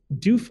you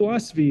do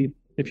philosophy,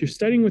 if you're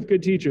studying with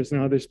good teachers,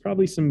 now there's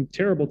probably some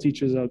terrible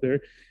teachers out there,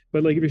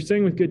 but like if you're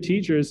studying with good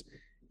teachers,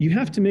 you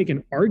have to make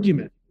an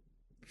argument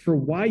for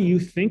why you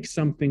think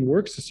something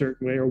works a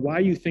certain way or why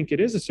you think it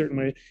is a certain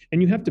way.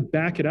 And you have to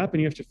back it up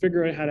and you have to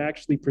figure out how to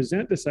actually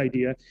present this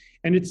idea.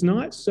 And it's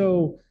not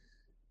so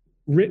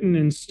written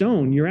in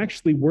stone. You're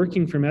actually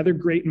working from other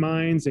great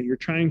minds and you're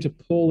trying to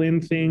pull in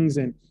things.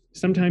 And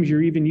sometimes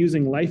you're even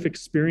using life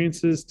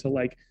experiences to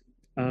like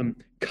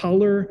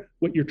color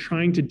what you're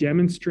trying to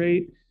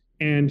demonstrate.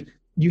 And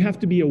you have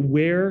to be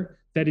aware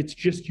that it's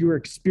just your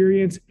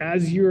experience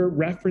as you're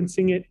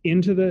referencing it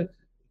into the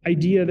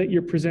idea that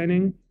you're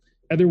presenting.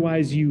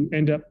 Otherwise, you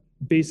end up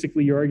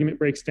basically your argument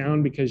breaks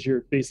down because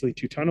you're basically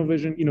too tunnel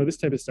vision, this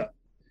type of stuff.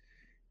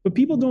 But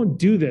people don't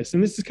do this.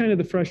 And this is kind of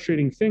the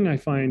frustrating thing I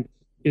find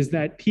is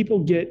that people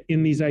get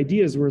in these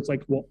ideas where it's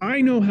like, well,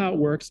 I know how it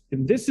works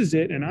and this is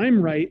it and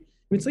I'm right.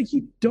 And it's like,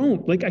 you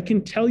don't. Like, I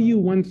can tell you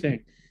one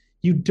thing.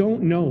 You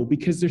don't know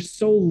because there's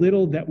so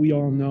little that we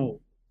all know.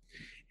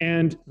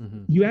 And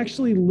you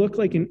actually look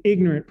like an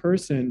ignorant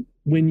person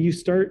when you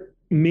start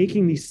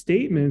making these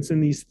statements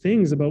and these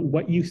things about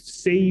what you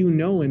say you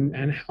know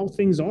and how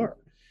things are.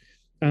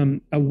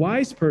 A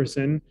wise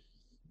person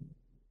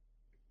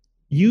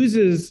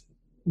uses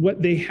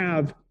what they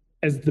have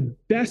as the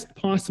best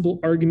possible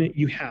argument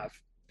you have.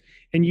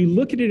 And you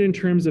look at it in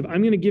terms of,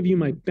 I'm going to give you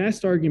my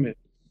best argument.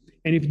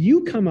 And if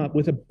you come up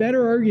with a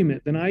better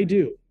argument than I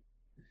do,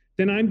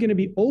 then I'm going to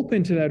be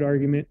open to that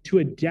argument to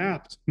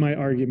adapt my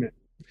argument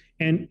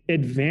and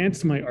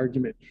advance my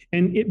argument.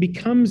 And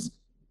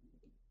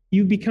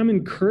you become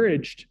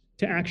encouraged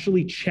to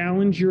actually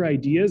challenge your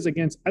ideas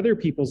against other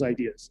people's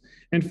ideas.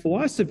 And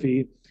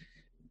philosophy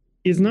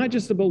is not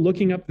just about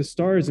looking up the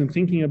stars and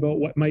thinking about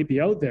what might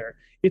be out there.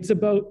 It's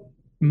about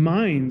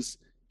minds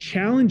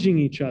challenging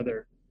each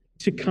other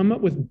to come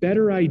up with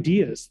better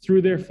ideas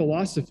through their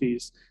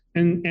philosophies.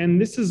 And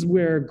this is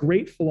where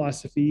great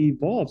philosophy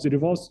evolves. It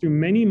evolves through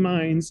many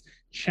minds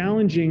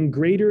challenging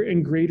greater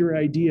and greater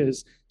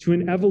ideas to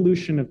an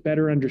evolution of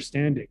better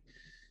understanding,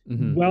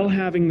 while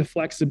having the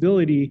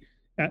flexibility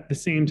at the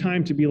same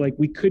time to be like,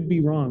 we could be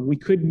wrong. We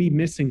could be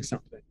missing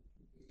something.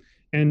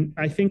 And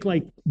I think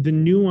like the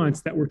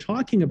nuance that we're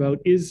talking about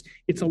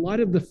it's a lot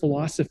of the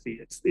philosophy.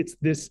 It's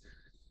this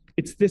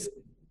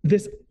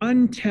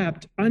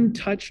untapped,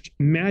 untouched,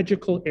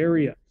 magical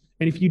area.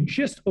 And if you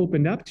just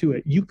opened up to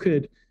it, you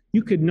could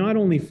not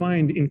only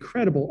find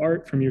incredible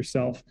art from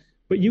yourself,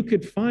 but you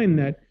could find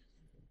that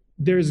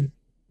there's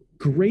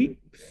great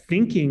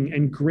thinking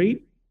and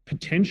great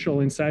potential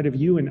inside of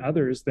you and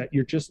others that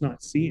you're just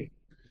not seeing.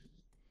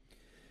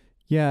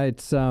 Yeah,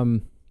 it's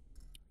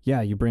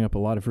you bring up a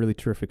lot of really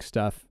terrific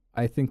stuff.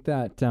 I think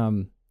that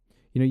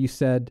you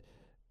said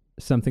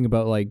something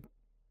about like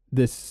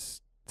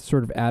this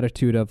sort of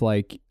attitude of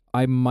like,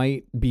 I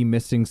might be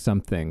missing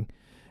something.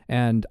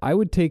 And I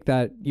would take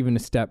that even a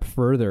step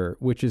further,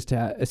 which is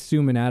to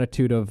assume an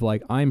attitude of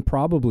like, I'm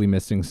probably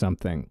missing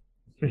something.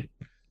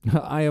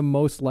 I am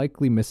most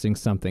likely missing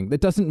something.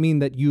 That doesn't mean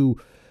that you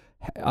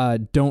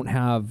don't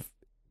have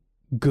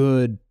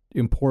good,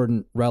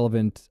 important,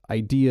 relevant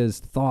ideas,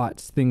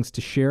 thoughts, things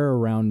to share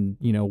around,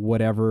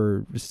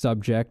 whatever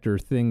subject or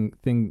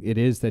thing it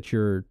is that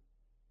you're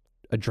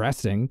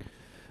addressing,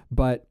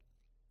 but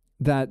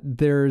that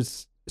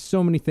there's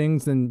so many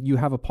things and you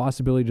have a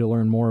possibility to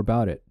learn more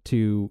about it,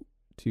 to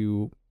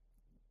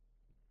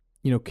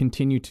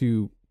continue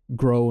to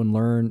grow and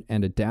learn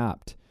and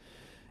adapt.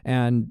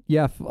 And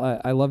yeah,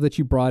 I love that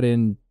you brought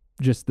in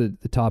just the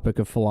topic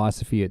of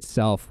philosophy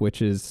itself,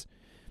 which is,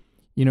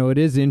 it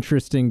is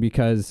interesting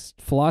because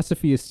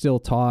philosophy is still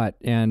taught,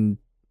 and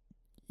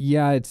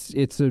yeah, it's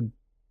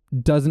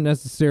doesn't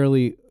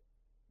necessarily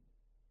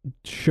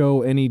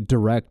show any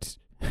direct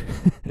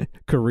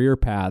career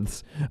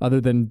paths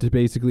other than to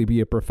basically be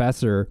a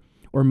professor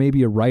or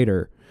maybe a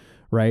writer,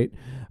 right?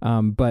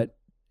 But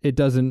it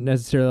doesn't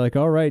necessarily like,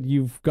 all right,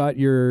 you've got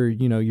your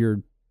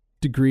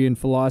degree in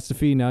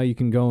philosophy, now you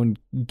can go and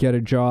get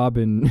a job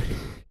and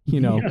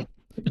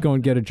go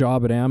and get a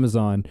job at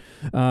Amazon.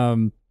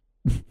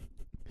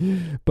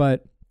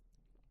 But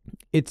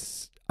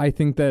I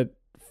think that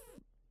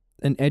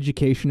an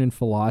education in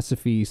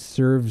philosophy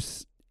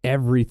serves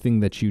everything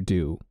that you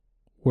do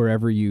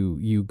wherever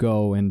you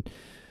go. And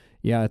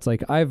yeah, it's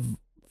like I've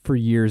for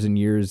years and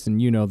years,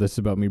 and this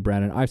about me,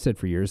 Brandon, I've said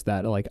for years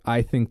that like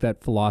I think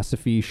that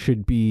philosophy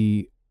should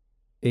be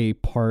a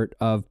part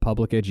of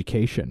public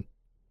education.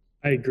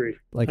 I agree.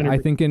 Like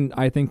 100%.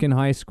 I think in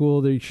high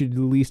school they should at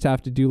least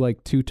have to do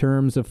like 2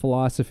 terms of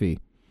philosophy.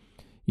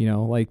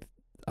 Like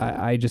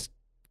I just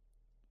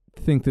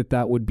think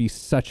that would be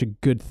such a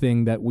good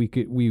thing that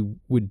we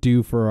would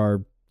do for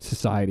our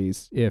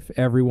societies if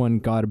everyone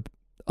got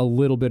a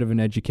little bit of an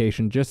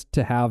education, just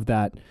to have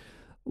that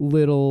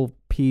little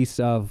piece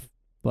of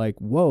like,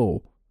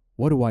 whoa,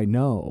 what do I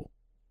know?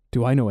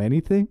 do I know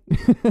anything?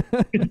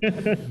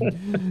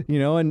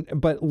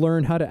 But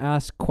learn how to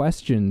ask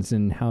questions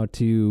and how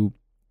to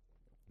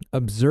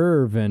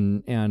observe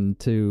and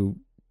to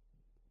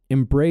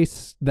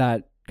embrace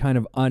that kind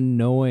of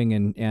unknowing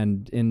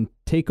and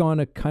take on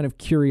a kind of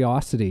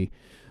curiosity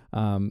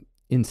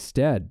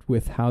instead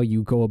with how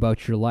you go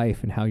about your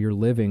life and how you're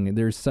living.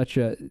 There's such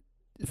a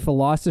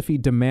philosophy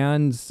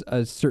demands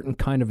a certain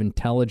kind of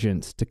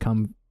intelligence to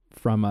come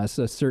from us,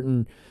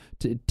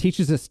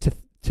 teaches us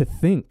to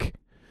think,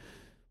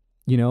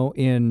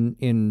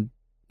 in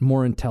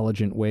more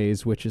intelligent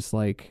ways, which is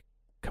like,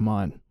 come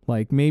on,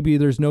 like maybe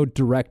there's no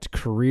direct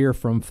career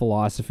from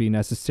philosophy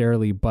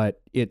necessarily,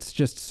 but it's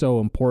just so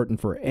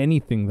important for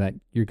anything that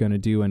you're going to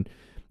do. And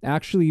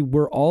actually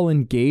we're all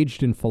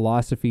engaged in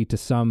philosophy to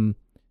some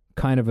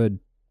kind of a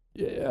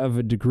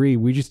degree.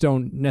 We just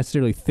don't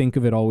necessarily think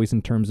of it always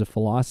in terms of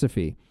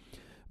philosophy,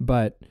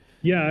 but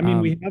yeah, I mean,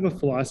 we have a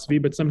philosophy,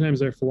 but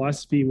sometimes our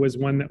philosophy was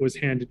one that was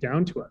handed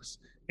down to us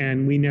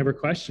and we never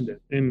questioned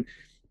it. And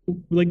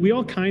like, we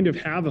all kind of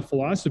have a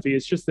philosophy.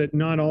 It's just that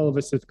not all of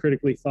us have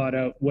critically thought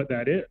out what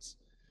that is.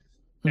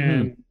 Mm-hmm.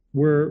 And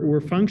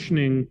we're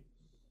functioning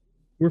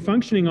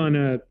on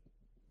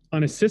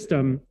a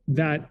system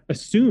that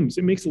assumes,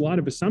 it makes a lot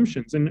of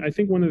assumptions. And I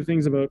think one of the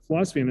things about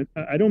philosophy, and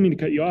I don't mean to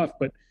cut you off,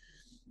 but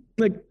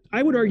like,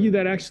 I would argue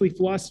that actually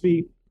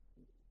philosophy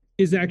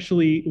is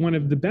actually one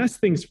of the best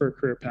things for a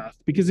career path.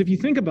 Because if you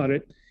think about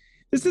it,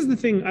 this is the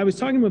thing. I was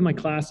talking with my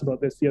class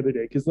about this the other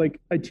day, because like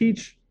I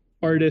teach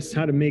artists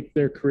how to make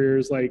their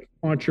careers like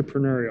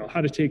entrepreneurial,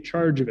 how to take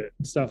charge of it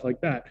and stuff like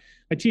that.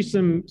 I teach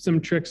them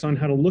some tricks on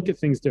how to look at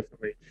things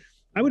differently.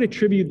 I would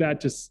attribute that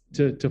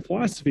to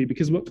philosophy,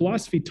 because what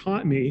philosophy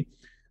taught me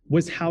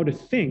was how to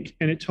think,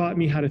 and it taught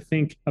me how to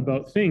think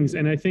about things.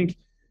 And I think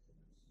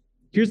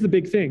here's the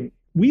big thing.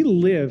 We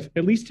live,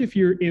 at least if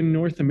you're in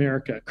North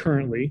America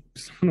currently, I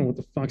don't know what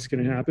the fuck's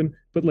going to happen,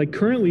 but like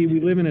currently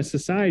we live in a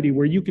society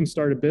where you can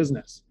start a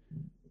business.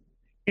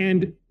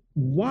 And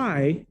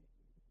why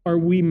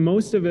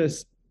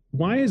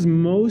is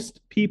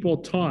most people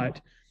taught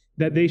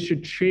that they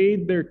should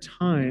trade their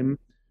time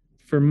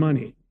for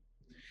money?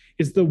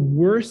 Is the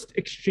worst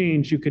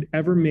exchange you could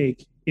ever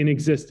make in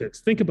existence.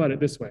 Think about it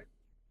this way.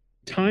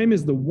 Time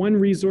is the one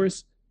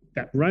resource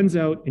that runs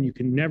out and you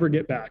can never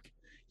get back.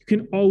 You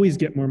can always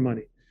get more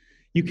money.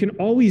 You can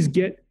always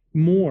get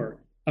more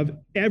of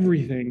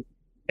everything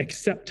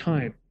except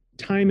time.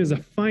 Time is a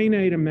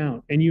finite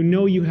amount, and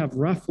you have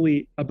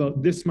roughly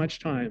about this much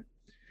time.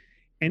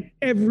 And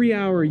every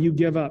hour you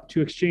give up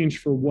to exchange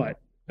for what?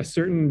 A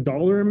certain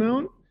dollar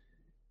amount?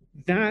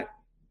 That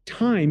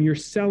time you're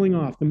selling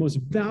off the most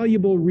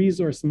valuable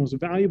resource, the most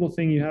valuable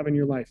thing you have in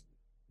your life.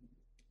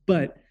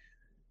 But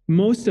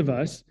most of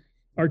us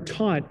are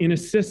taught in a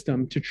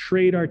system to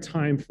trade our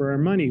time for our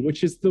money,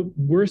 which is the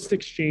worst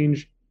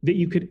exchange that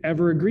you could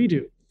ever agree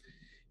to.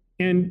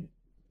 And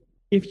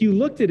if you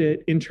looked at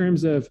it in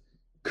terms of,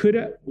 could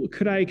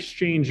I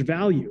exchange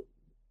value?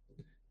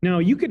 Now,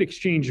 you could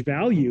exchange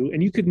value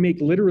and you could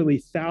make literally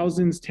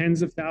thousands,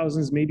 tens of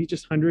thousands, maybe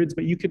just hundreds,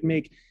 but you could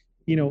make,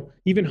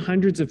 even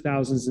hundreds of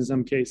thousands in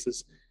some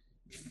cases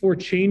for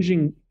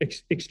exchanging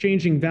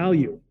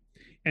value.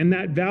 And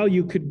that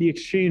value could be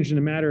exchanged in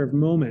a matter of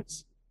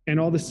moments. And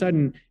all of a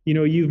sudden,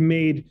 you've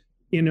made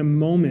in a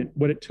moment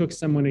what it took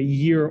someone a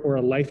year or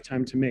a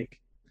lifetime to make.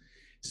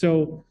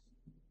 So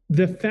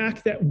the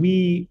fact that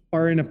we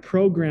are in a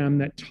program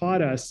that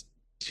taught us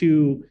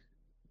to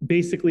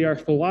basically, our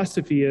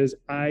philosophy is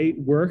I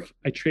work,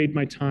 I trade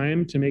my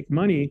time to make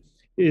money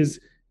is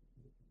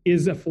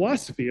a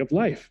philosophy of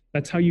life.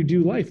 That's how you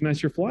do life. And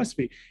that's your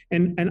philosophy.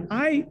 And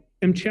I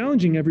am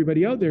challenging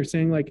everybody out there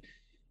saying like,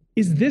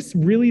 is this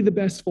really the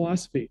best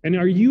philosophy? And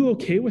are you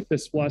okay with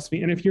this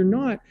philosophy? And if you're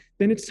not,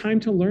 then it's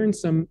time to learn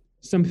some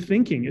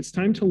thinking. It's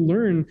time to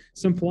learn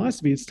some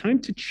philosophy. It's time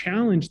to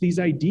challenge these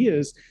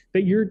ideas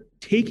that you're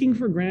taking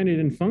for granted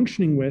and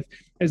functioning with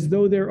as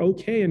though they're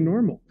okay and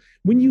normal.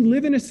 When you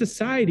live in a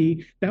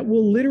society that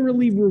will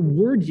literally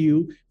reward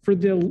you for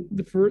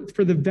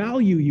the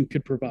value you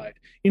could provide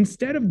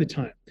instead of the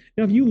time.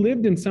 Now, if you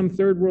lived in some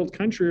third world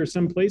country or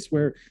some place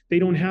where they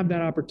don't have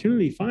that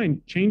opportunity,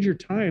 fine, change your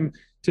time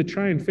to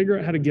try and figure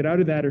out how to get out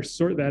of that or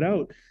sort that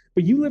out.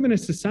 But you live in a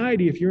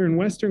society, if you're in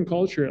Western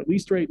culture, at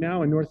least right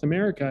now in North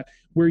America,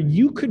 where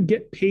you could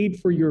get paid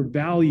for your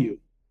value.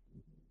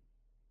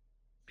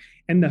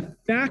 And the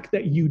fact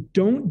that you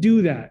don't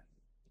do that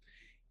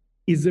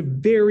is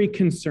very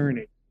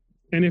concerning.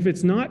 And if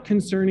it's not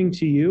concerning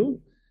to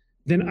you,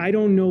 then I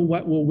don't know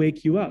what will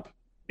wake you up.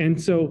 And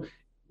so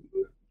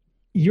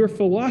your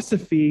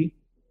philosophy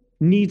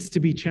needs to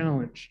be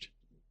challenged,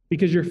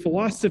 because your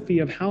philosophy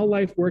of how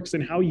life works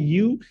and how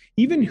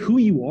even who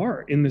you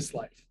are in this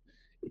life,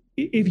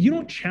 if you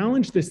don't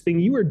challenge this thing,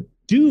 you are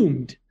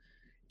doomed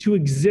to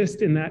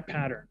exist in that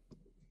pattern,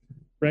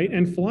 right?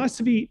 And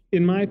philosophy,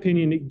 in my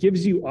opinion, it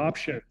gives you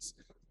options.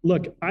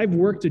 Look, I've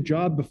worked a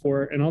job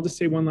before, and I'll just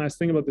say one last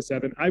thing about this,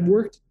 Evan. I've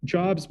worked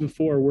jobs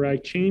before where I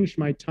changed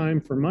my time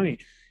for money.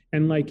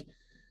 And like,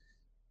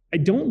 I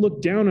don't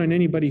look down on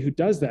anybody who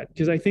does that,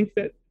 because I think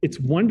that it's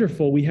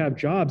wonderful. We have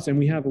jobs and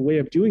we have a way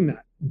of doing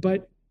that.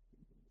 But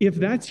if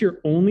that's your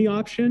only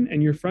option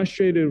and you're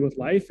frustrated with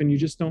life and you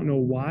just don't know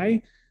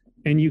why,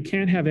 and you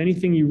can't have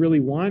anything you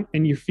really want,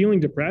 and you're feeling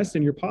depressed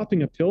and you're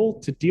popping a pill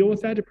to deal with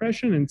that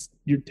depression, and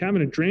you're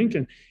having a drink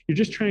and you're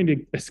just trying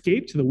to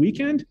escape to the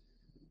weekend,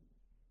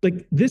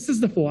 like, this is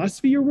the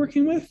philosophy you're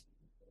working with,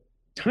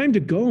 time to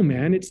go,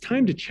 man. It's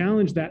time to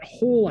challenge that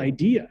whole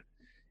idea.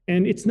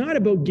 And it's not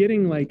about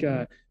getting like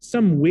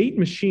some weight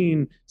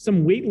machine,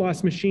 some weight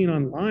loss machine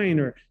online,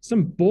 or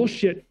some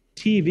bullshit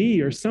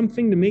TV or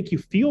something to make you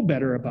feel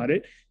better about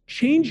it.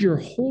 Change your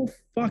whole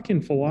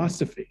fucking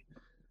philosophy.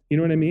 You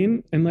know what I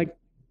mean? And like,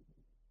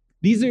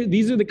 these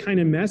are the kind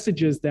of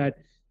messages that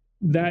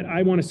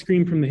I want to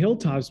scream from the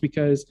hilltops,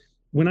 because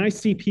when I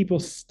see people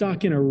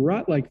stuck in a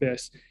rut like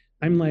this,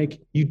 I'm like,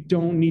 you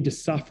don't need to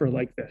suffer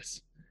like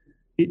this.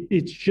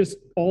 It's just,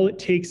 all it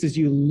takes is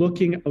you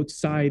looking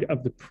outside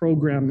of the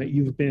program that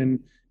you've been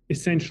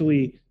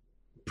essentially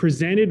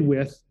presented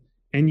with,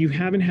 and you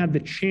haven't had the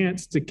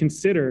chance to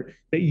consider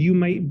that you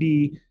might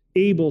be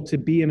able to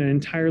be in an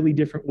entirely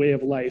different way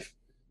of life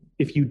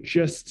if you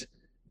just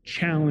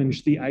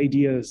challenge the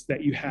ideas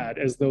that you had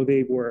as though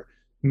they were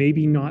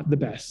maybe not the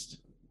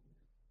best.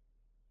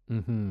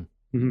 Mm-hmm.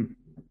 Mm-hmm.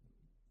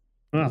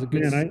 That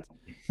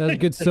was a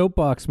good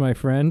soapbox, my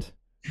friend.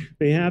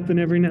 They happen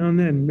every now and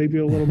then, maybe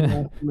a little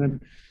more than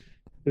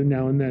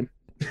now and then.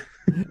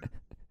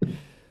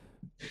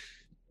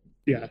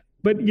 Yeah.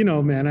 But, you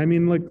know, man, I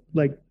mean,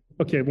 like,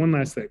 okay, one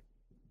last thing.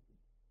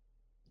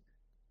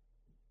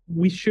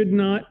 We should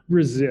not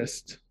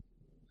resist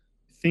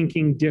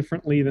thinking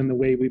differently than the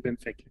way we've been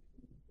thinking.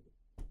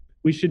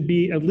 We should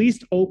be at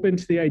least open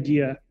to the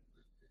idea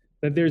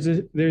that there's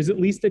at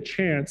least a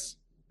chance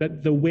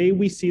that the way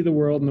we see the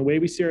world and the way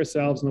we see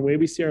ourselves and the way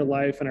we see our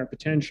life and our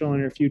potential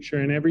and our future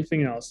and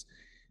everything else,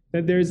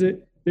 that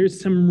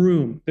there's some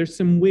room, there's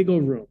some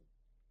wiggle room.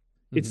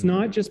 Mm-hmm. It's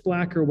not just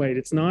black or white.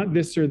 It's not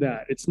this or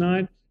that. It's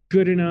not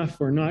good enough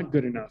or not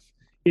good enough.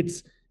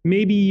 It's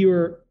maybe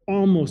you're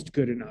almost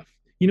good enough.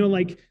 You know,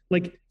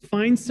 like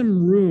find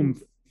some room,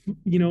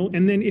 you know,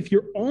 and then if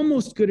you're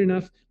almost good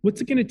enough,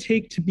 what's it going to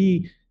take to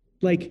be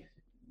like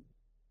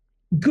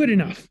good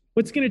enough?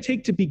 What's it going to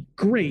take to be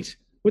great?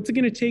 What's it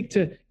going to take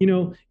to, you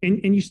know,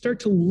 and you start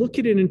to look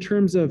at it in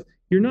terms of,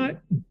 you're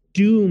not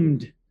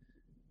doomed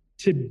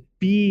to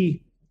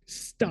be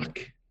stuck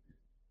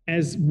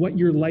as what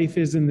your life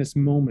is in this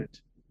moment.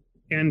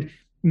 And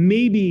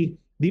maybe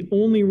the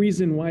only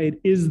reason why it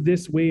is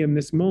this way in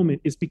this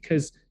moment is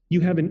because you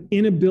have an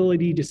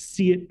inability to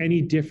see it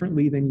any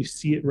differently than you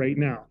see it right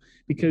now,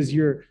 because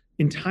your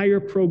entire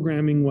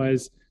programming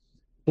was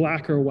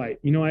black or white.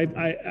 You know,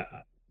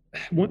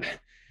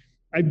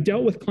 I've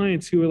dealt with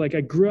clients who are like,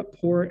 I grew up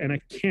poor and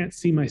I can't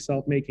see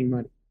myself making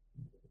money,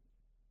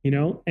 you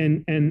know,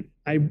 and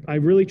I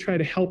really try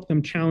to help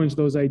them challenge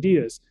those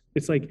ideas.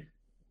 It's like,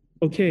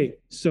 okay,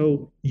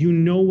 so you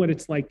know what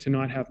it's like to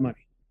not have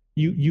money.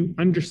 You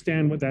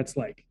understand what that's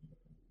like.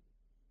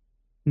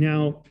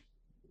 Now,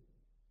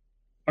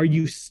 are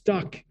you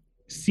stuck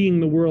seeing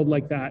the world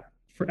like that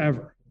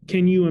forever?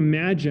 Can you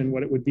imagine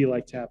what it would be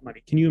like to have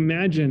money? Can you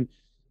imagine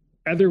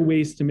other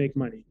ways to make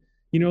money?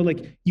 You know,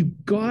 like, you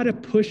got to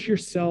push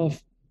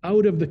yourself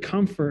out of the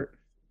comfort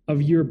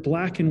of your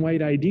black and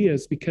white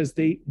ideas, because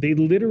they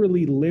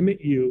literally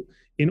limit you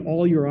in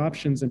all your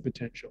options and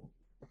potential.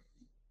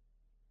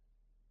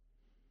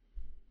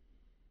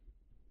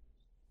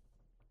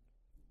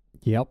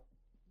 Yep.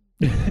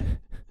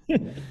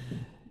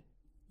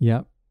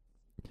 Yep.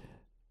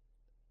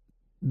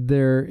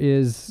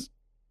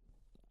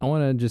 I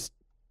want to just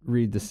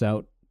read this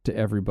out to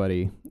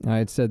everybody. I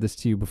had said this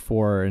to you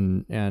before,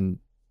 and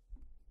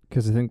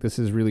because I think this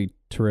is really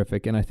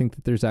terrific, and I think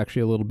that there's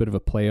actually a little bit of a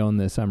play on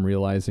this, I'm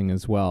realizing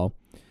as well.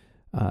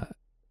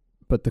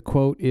 But the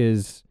quote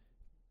is,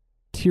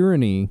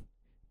 "Tyranny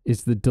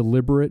is the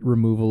deliberate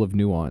removal of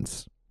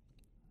nuance."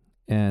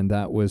 And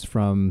that was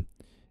from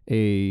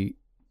a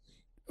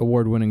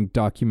award-winning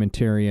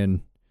documentary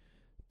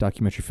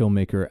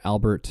filmmaker,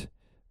 Albert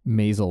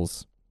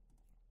Maysles.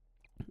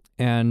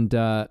 And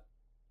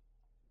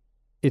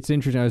it's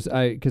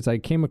interesting, because I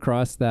came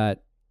across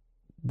that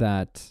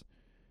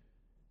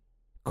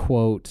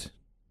quote,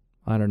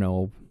 I don't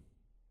know,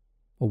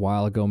 a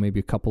while ago, maybe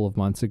a couple of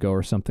months ago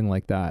or something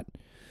like that,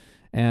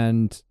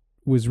 and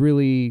was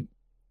really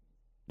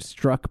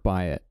struck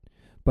by it.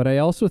 But I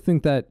also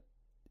think that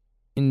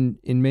in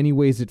many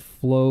ways it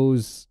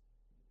flows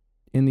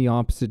in the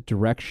opposite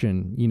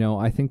direction. You know,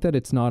 I think that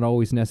it's not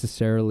always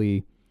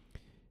necessarily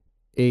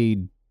a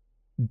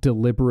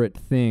deliberate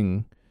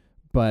thing,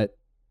 but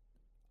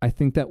I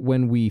think that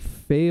when we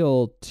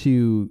fail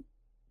to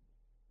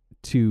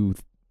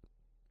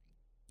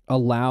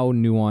allow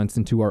nuance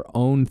into our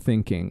own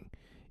thinking,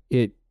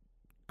 it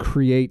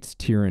creates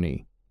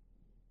tyranny.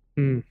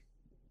 Mm.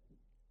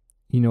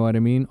 You know what I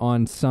mean?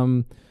 On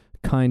some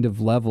kind of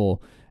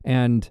level.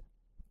 And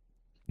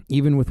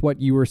even with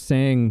what you were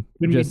saying,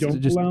 when we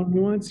don't allow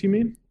nuance, you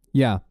mean?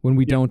 Yeah, when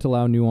we don't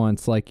allow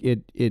nuance, like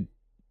it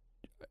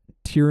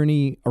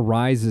tyranny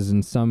arises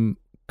in some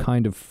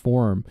kind of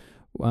form,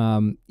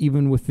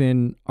 even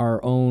within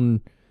our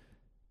own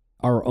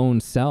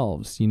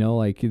selves,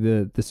 like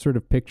the sort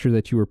of picture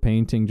that you were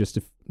painting just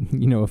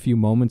a few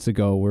moments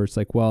ago, where it's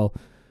like, well,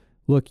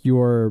 look,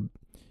 your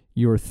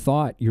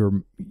thought,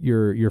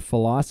 your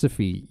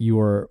philosophy,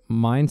 your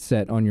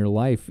mindset on your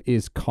life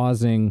is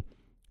causing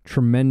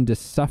tremendous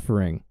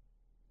suffering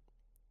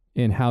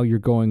in how you're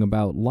going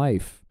about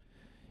life.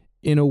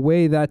 In a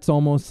way, that's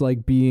almost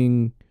like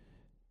being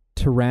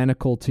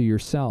tyrannical to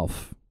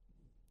yourself.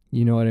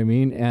 You know what I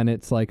mean? And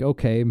it's like,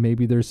 okay,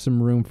 maybe there's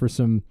some room for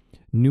some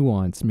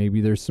nuance.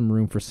 Maybe there's some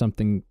room for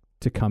something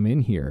to come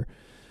in here.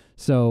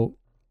 So,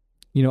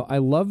 I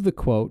love the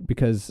quote,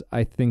 because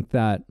I think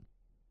that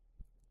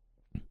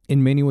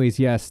in many ways,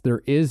 yes,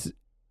 there is,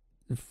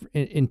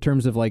 in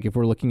terms of like, if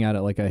we're looking at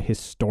it like a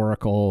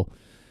historical,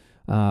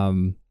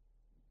 like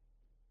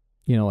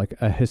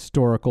a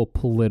historical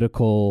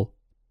political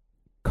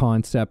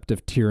concept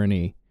of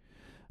tyranny,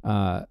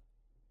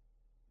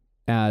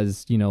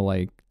 as,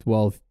 like,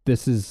 well,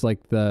 this is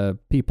like the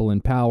people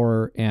in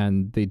power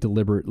and they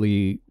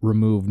deliberately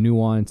remove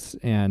nuance,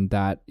 and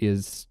that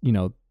is,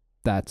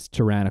 that's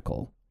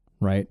tyrannical,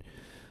 right?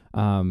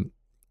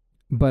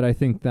 But I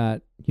think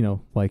that,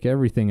 like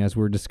everything, as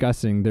we're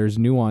discussing, there's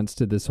nuance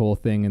to this whole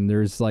thing, and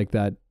there's like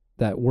that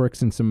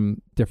works in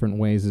some different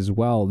ways as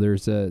well.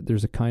 There's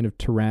a kind of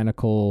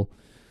tyrannical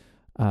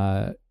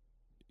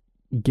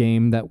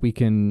game that we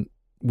can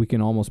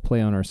almost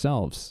play on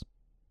ourselves,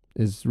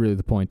 is really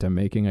the point I'm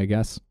making, I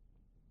guess.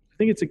 I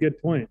think it's a good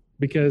point,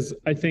 because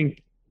I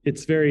think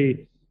it's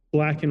very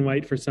black and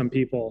white for some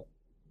people,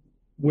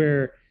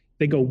 where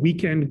they go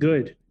weekend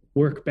good,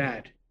 work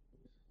bad.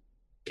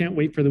 Can't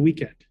wait for the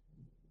weekend.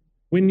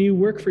 When you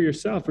work for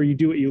yourself, or you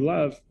do what you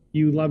love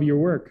your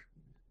work.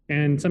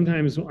 And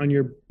sometimes on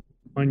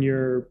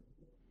your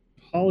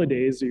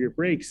holidays or your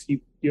breaks,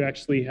 you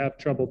actually have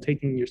trouble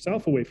taking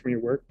yourself away from your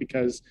work,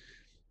 because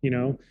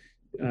you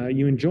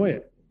enjoy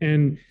it.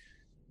 And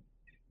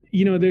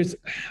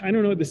I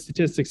don't know what the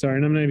statistics are,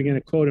 and I'm not even going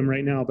to quote them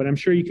right now, but I'm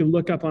sure you can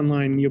look up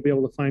online and you'll be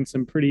able to find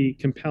some pretty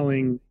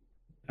compelling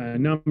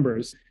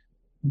numbers.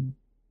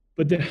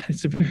 But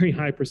it's a very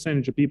high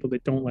percentage of people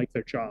that don't like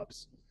their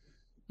jobs.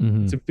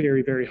 Mm-hmm. It's a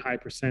very, very high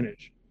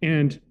percentage.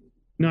 And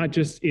not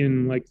just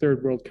in like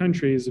third world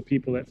countries of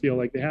people that feel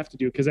like they have to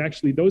do, because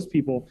actually those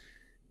people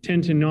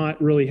tend to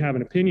not really have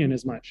an opinion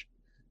as much,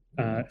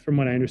 from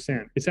what I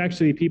understand. It's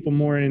actually people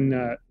more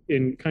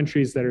in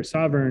countries that are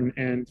sovereign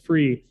and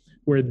free,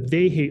 where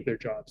they hate their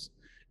jobs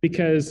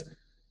because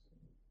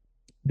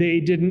they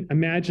didn't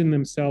imagine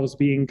themselves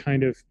being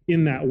kind of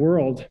in that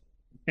world.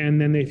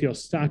 And then they feel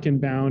stuck and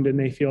bound, and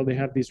they feel they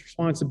have these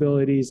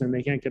responsibilities and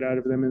they can't get out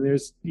of them. And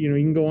there's, you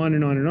can go on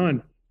and on and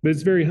on, but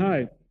it's very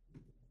high.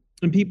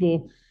 And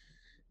people,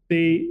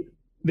 they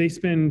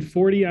spend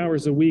 40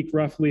 hours a week,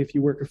 roughly, if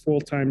you work a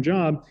full-time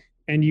job,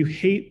 and you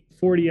hate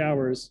 40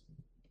 hours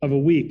of a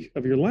week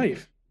of your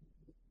life.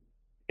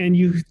 And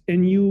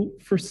you,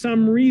 for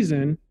some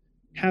reason,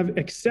 have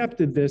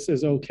accepted this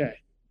as okay.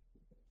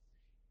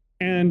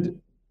 And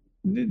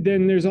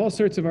then there's all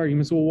sorts of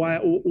arguments. Well,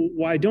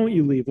 why don't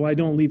you leave? Well, I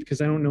don't leave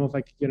because I don't know if I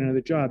could get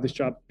another job. This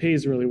job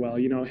pays really well.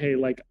 Hey,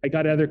 like, I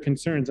got other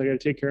concerns. I got to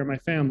take care of my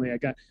family. I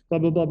got blah,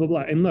 blah, blah, blah,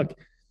 blah. And look,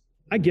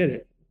 I get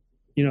it.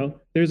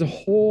 There's a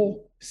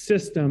whole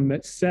system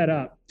that's set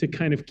up to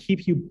kind of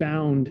keep you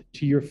bound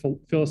to your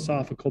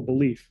philosophical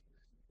belief.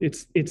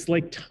 It's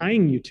like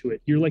tying you to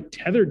it. You're like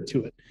tethered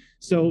to it.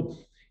 So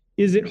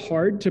is it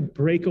hard to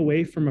break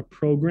away from a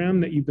program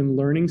that you've been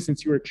learning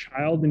since you were a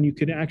child? And you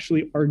could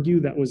actually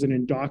argue that was an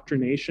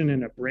indoctrination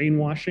and a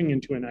brainwashing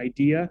into an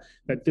idea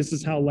that this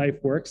is how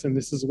life works and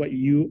this is what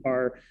you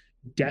are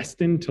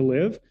destined to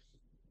live.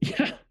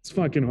 Yeah, it's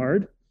fucking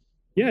hard.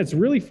 Yeah, it's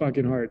really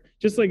fucking hard.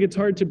 Just like it's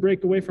hard to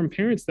break away from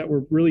parents that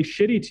were really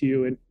shitty to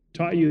you and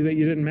taught you that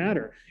you didn't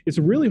matter. It's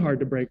really hard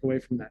to break away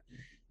from that.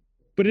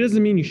 But it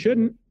doesn't mean you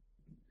shouldn't.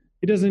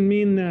 It doesn't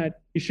mean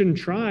that you shouldn't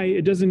try.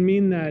 It doesn't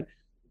mean that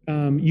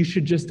you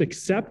should just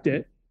accept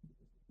it.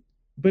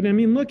 But I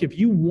mean, look, if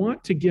you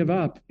want to give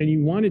up and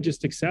you want to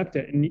just accept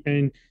it,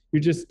 and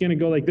you're just going to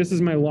go like, this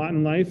is my lot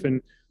in life,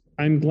 and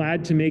I'm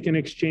glad to make an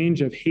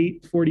exchange of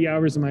hate 40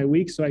 hours of my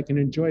week so I can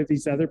enjoy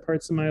these other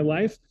parts of my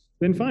life,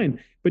 then fine.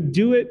 But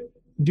do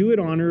it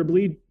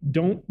honorably.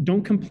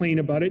 Don't complain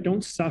about it.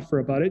 Don't suffer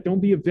about it.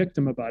 Don't be a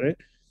victim about it.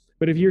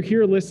 But if you're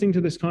here listening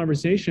to this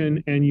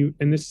conversation and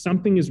this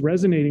something is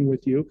resonating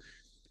with you,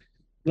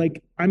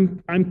 like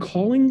I'm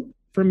calling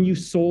from you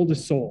soul to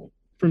soul,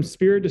 from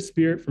spirit to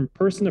spirit, from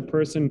person to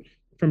person,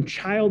 from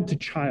child to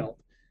child.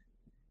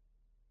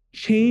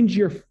 Change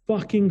your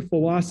fucking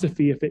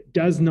philosophy if it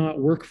does not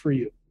work for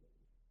you.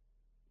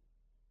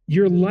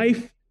 Your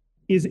life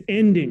is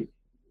ending.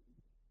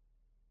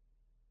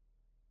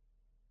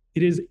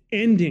 It is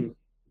ending,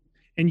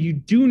 and you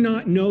do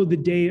not know the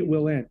day it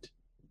will end.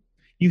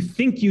 You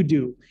think you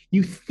do.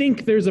 You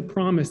think there's a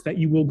promise that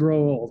you will grow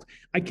old.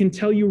 I can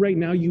tell you right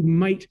now, you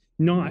might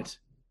not.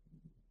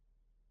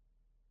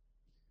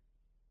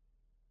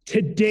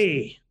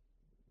 Today,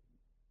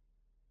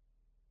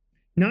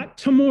 not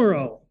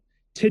tomorrow,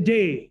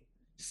 Today,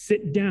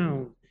 sit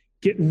down,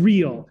 get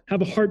real,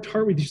 have a heart to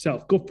heart with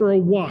yourself, go for a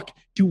walk,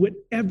 do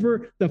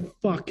whatever the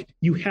fuck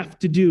you have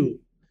to do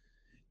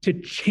to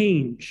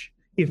change.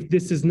 If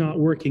this is not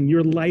working,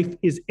 your life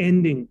is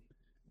ending.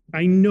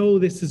 I know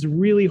this is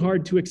really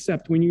hard to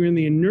accept when you're in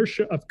the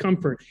inertia of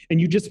comfort and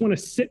you just want to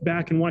sit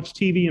back and watch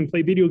TV and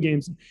play video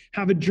games,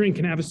 have a drink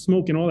and have a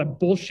smoke and all that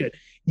bullshit.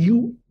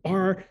 You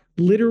are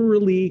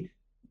literally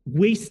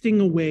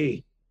wasting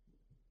away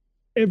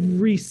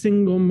every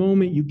single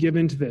moment you give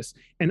into this.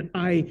 And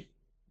I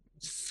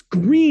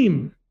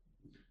scream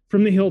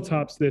from the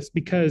hilltops this,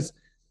 because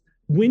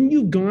when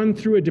you've gone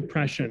through a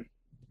depression,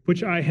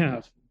 which I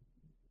have,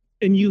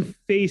 and you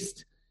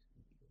faced,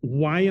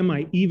 why am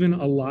I even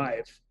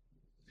alive?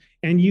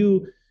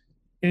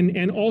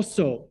 And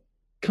also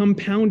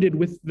compounded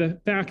with the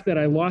fact that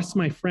I lost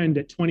my friend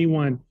at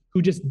 21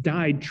 who just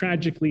died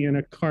tragically in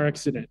a car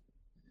accident.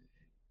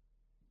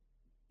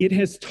 It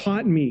has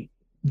taught me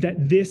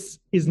that this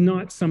is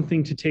not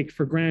something to take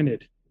for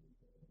granted.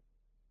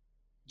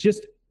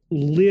 Just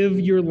live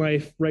your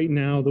life right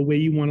now the way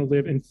you want to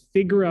live and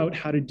figure out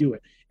how to do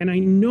it. And I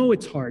know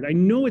it's hard. I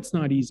know it's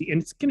not easy.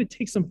 And it's going to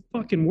take some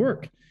fucking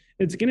work.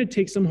 It's going to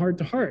take some heart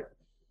to heart,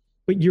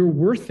 but you're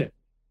worth it.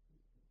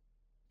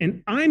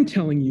 And I'm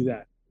telling you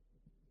that.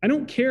 I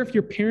don't care if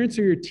your parents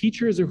or your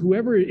teachers or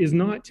whoever is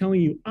not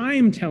telling you,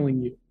 I'm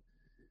telling you.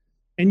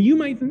 And you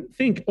might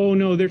think, oh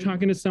no, they're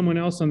talking to someone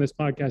else on this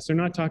podcast. They're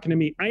not talking to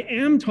me. I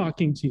am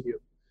talking to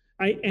you.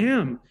 I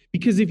am.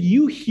 Because if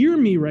you hear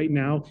me right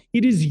now,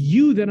 it is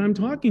you that I'm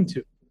talking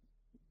to.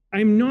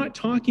 I'm not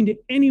talking to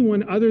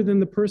anyone other than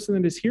the person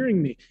that is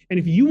hearing me. And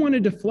if you want to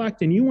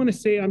deflect and you want to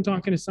say I'm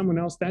talking to someone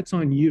else, that's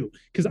on you,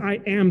 because I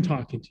am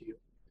talking to you.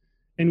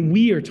 And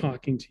we are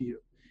talking to you.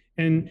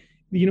 And,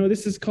 you know,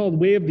 this is called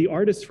Way of the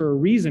Artist for a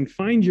reason.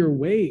 Find your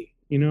way,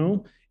 you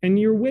know, and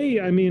your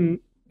way. I mean,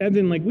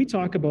 Evan, like we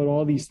talk about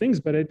all these things,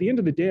 but at the end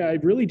of the day, I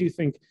really do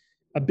think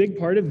a big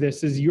part of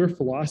this is your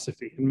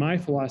philosophy and my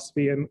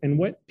philosophy and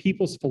what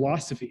people's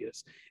philosophy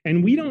is.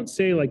 And we don't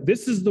say like,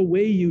 this is the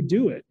way you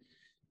do it,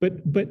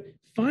 but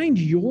find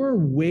your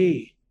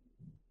way.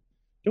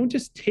 Don't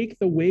just take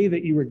the way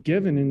that you were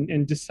given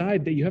and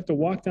decide that you have to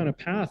walk down a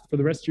path for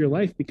the rest of your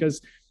life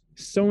because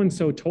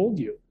so-and-so told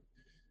you,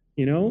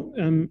 you know,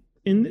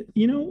 and,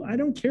 you know, I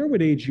don't care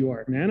what age you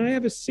are, man. I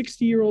have a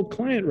 60-year-old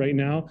client right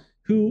now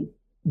who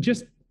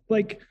just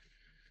like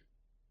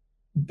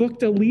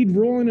booked a lead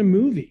role in a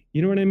movie.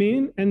 You know what I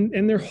mean?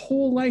 And their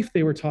whole life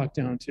they were talked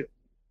down to.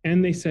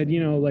 And they said,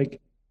 you know,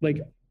 like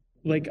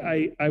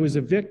I was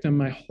a victim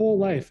my whole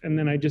life. And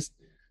then I just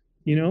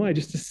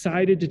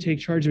decided to take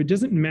charge of it. It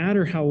doesn't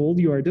matter how old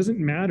you are. It doesn't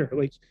matter.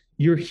 Like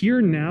you're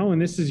here now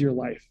and this is your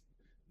life,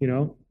 you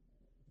know?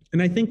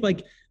 And I think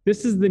like,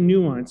 this is the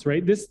nuance,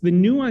 right? The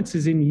nuance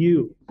is in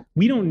you.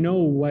 We don't know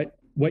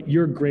what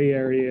your gray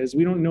area is.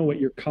 We don't know what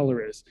your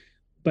color is.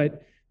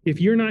 But if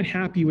you're not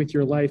happy with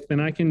your life, then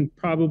I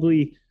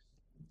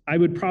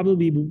would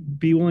probably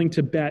be willing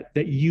to bet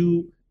that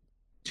you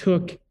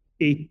took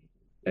a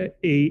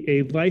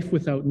life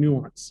without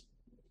nuance.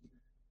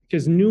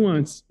 Because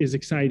nuance is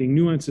exciting.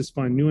 Nuance is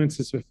fun. Nuance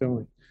is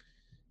fulfilling.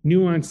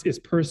 Nuance is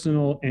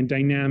personal and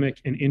dynamic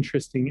and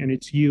interesting, and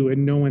it's you,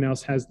 and no one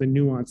else has the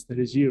nuance that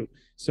is you.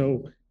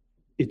 So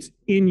it's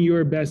in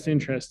your best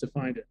interest to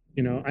find it.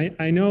 You know,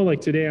 I know like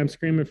today I'm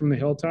screaming from the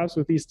hilltops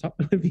with these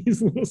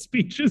little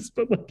speeches,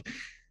 but like,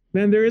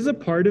 man, there is a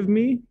part of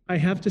me, I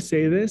have to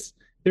say this,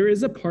 there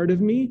is a part of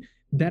me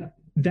that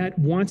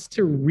wants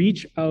to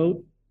reach out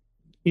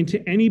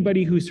into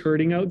anybody who's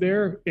hurting out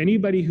there,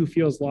 anybody who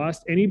feels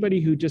lost,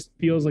 anybody who just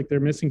feels like they're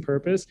missing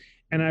purpose.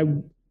 And I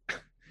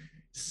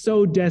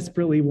so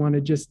desperately want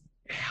to just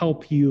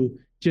help you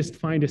just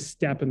find a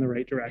step in the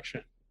right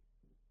direction.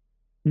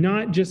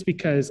 Not just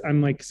because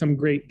I'm like some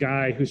great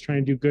guy who's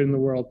trying to do good in the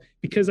world,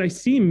 because I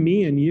see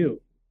me and you.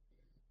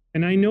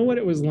 And I know what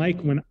it was like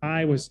when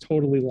I was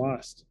totally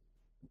lost.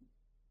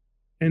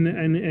 And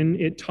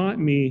it taught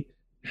me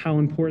how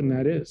important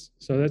that is.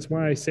 So that's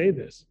why I say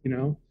this, you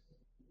know,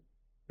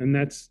 and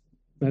that's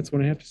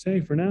what I have to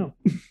say for now.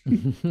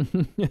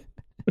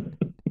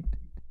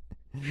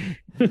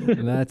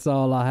 And that's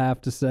all I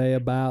have to say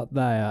about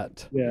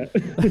that. Yeah.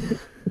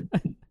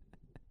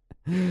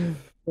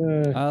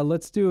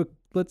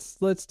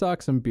 Let's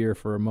talk some beer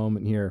for a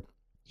moment here.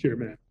 Sure,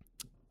 man.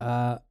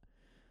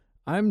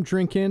 I'm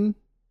drinking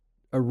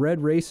a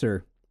Red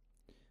Racer.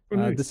 Oh,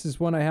 nice. This is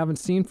one I haven't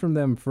seen from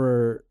them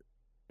for.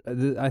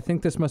 I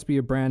think this must be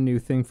a brand new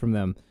thing from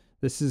them.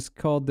 This is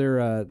called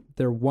their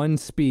One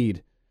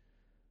Speed.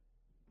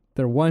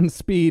 Their One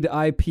Speed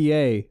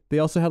IPA. They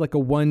also had like a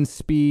One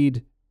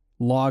Speed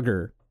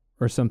lager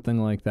or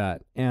something like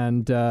that,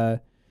 and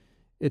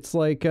it's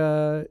like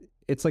a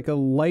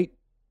light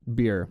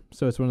beer.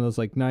 So it's one of those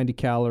like 90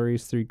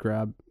 calories, 3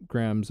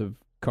 grams of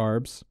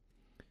carbs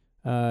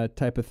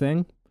type of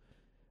thing.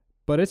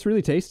 But it's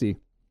really tasty.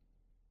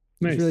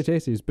 Nice. It's really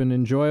tasty. It's been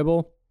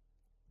enjoyable.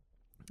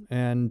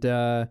 And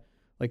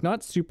like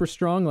not super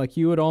strong. Like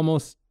you would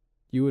almost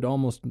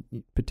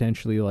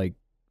potentially like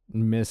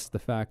miss the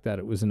fact that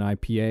it was an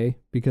IPA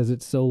because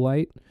it's so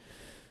light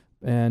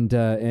and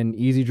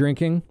easy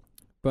drinking.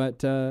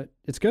 But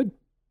it's good.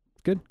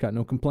 Good. Got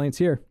no complaints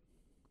here.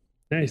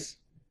 Nice.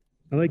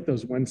 I like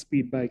those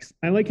 1-speed bikes.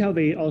 I like how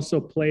they also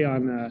play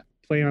on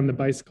the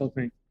bicycle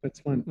thing. That's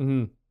fun.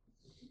 Mm-hmm.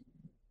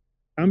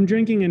 I'm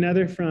drinking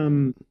another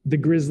from the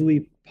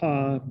Grizzly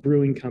Paw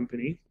Brewing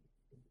Company,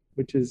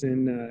 which is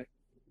in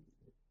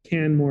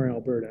Canmore,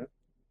 Alberta.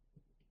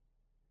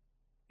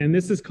 And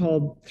this is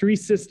called Three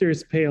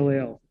Sisters Pale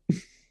Ale.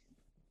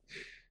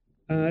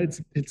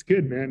 It's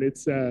good, man.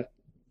 It's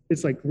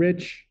like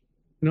rich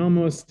and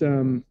almost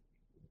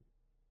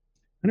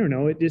I don't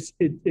know.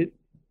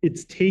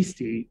 It's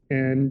tasty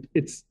and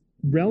it's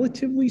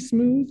relatively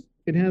smooth.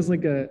 It has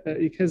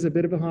it has a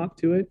bit of a hop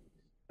to it.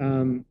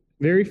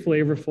 Very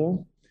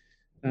flavorful,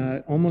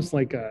 almost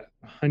like a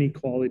honey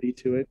quality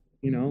to it,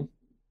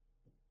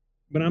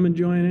 but I'm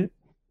enjoying it.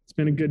 It's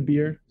been a good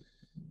beer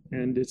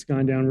and it's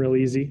gone down real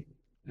easy.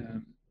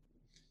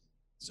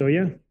 So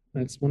yeah,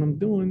 that's what I'm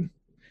doing.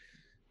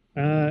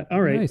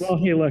 All right. Nice. Well,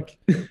 hey, look,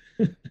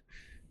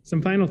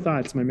 some final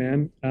thoughts, my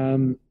man.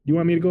 You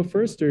want me to go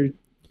first or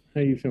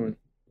how are you feeling?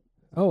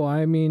 Oh,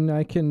 I mean,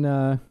 I can,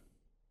 I'll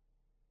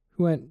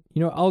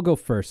go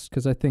first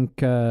because I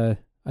think in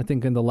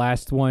the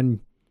last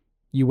one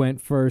you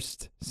went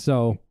first.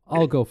 So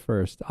I'll go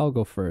first.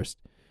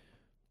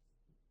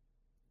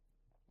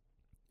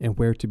 And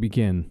where to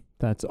begin?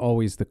 That's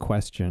always the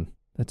question.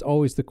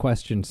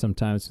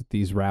 Sometimes with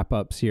these wrap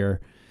ups here.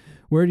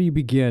 Where do you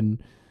begin?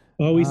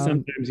 Always,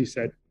 sometimes you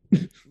said.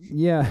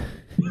 Yeah.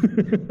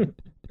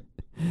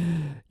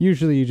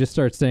 Usually you just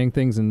start saying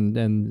things and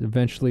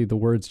eventually the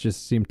words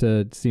just seem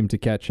to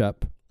catch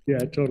up. Yeah,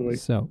 totally.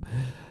 So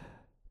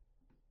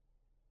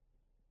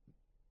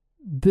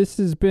this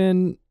has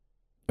been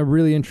a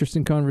really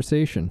interesting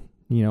conversation.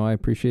 I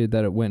appreciate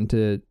that it went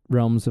into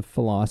realms of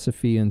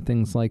philosophy and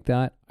things like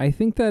that. I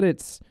think that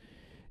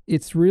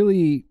it's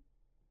really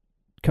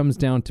comes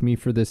down to me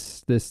for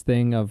this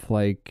thing of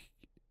like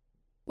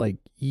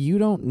you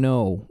don't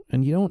know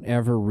and you don't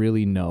ever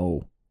really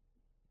know.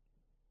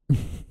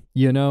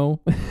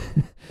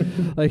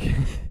 Like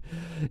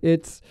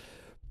it's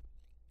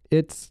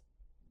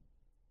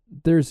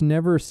there's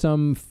never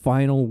some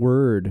final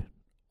word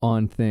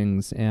on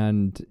things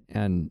and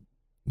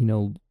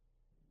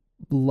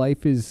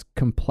life is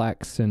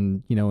complex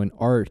and in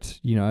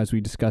art, as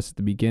we discussed at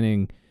the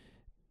beginning,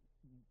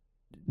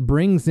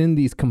 brings in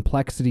these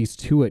complexities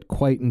to it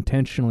quite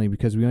intentionally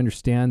because we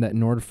understand that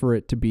in order for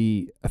it to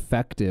be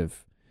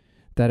effective,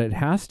 that it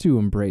has to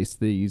embrace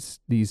these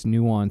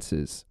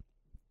nuances.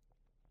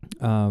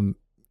 But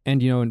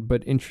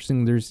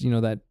interesting, there's,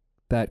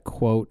 that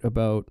quote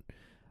about,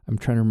 I'm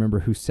trying to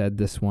remember who said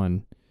this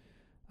one.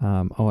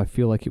 I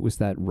feel like it was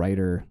that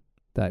writer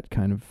that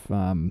kind of,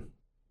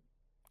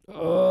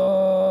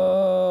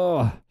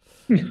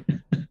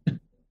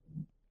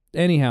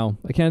 anyhow,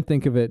 I can't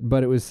think of it,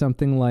 but it was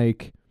something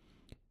like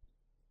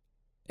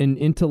an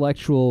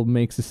intellectual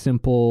makes a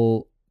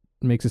simple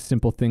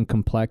thing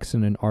complex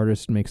and an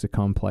artist makes a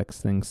complex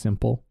thing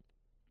simple.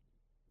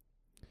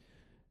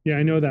 Yeah,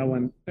 I know that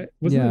one.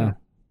 Wasn't that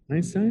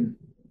Einstein?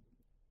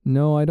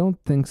 No, I don't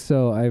think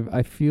so.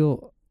 I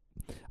feel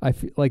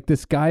like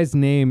this guy's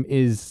name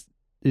is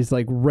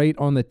like right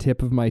on the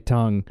tip of my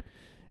tongue,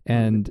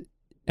 and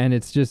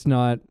it's just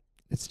not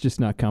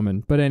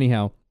coming. But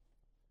anyhow,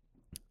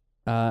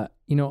 I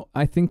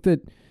think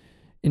that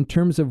in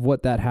terms of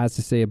what that has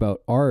to say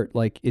about art,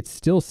 like it's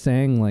still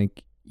saying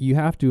like you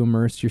have to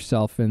immerse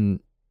yourself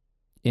in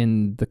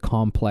the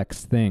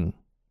complex thing,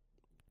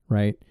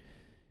 right?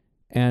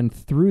 And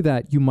through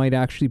that, you might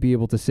actually be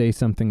able to say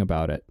something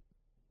about it.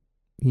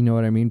 You know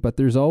what I mean? But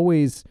there's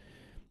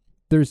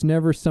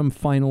never some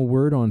final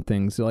word on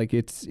things. Like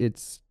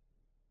it's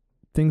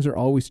things are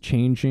always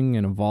changing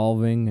and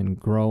evolving and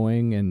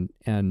growing,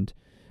 and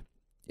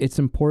it's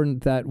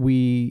important that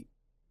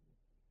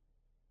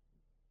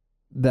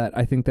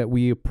I think that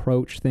we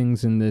approach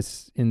things in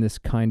this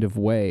kind of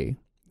way.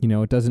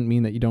 It doesn't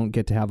mean that you don't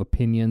get to have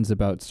opinions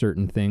about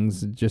certain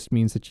things. It just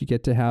means that you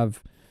get to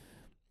have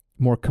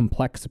more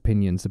complex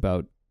opinions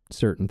about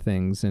certain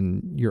things,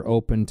 and you're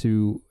open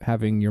to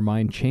having your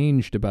mind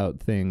changed about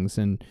things,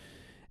 and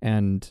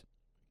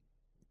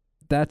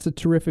that's a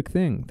terrific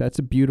thing. That's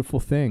a beautiful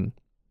thing.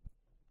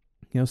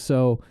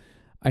 So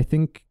I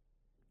think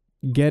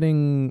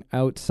getting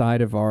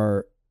outside of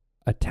our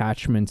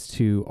attachments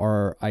to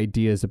our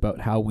ideas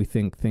about how we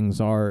think things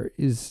are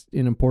is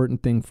an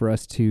important thing for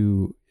us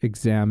to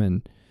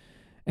examine.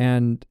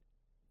 And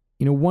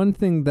one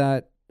thing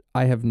that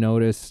I have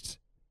noticed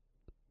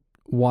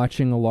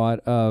watching a lot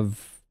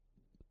of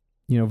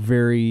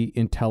very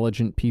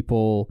intelligent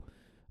people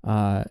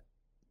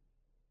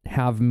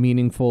have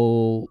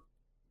meaningful,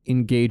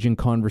 engaging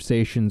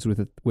conversations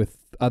with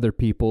other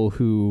people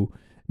who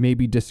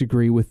maybe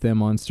disagree with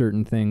them on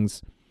certain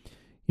things,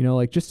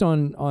 like just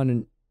on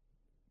an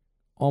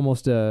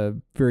almost a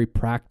very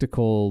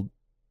practical,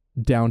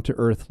 down to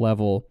earth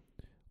level.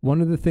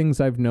 One of the things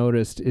I've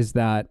noticed is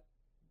that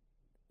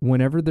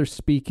whenever they're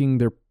speaking,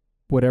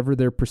 whatever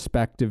their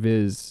perspective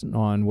is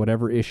on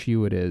whatever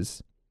issue it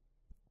is,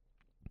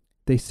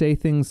 they say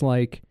things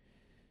like,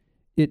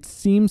 it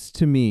seems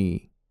to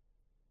me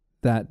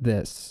that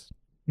this,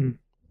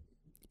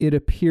 it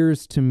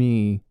appears to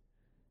me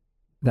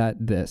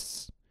that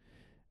this.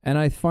 And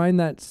I find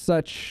that it's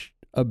such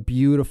a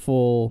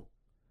beautiful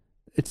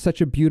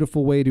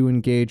way to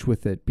engage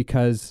with it,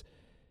 because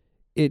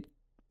it,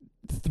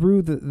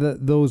 through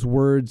those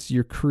words,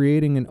 you're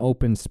creating an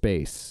open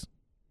space.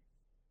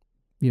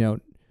 You're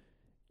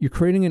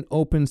creating an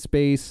open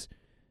space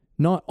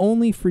not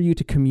only for you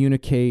to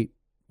communicate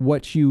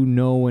what you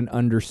know and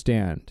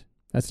understand.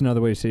 That's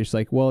another way to say it. It's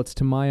like, well, it's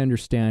to my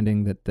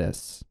understanding that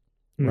this,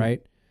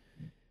 right?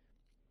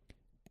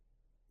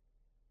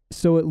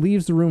 So it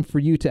leaves the room for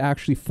you to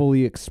actually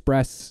fully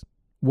express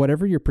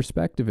whatever your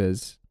perspective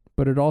is,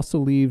 but it also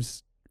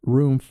leaves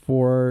room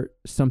for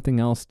something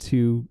else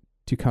to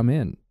come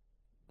in,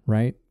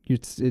 right?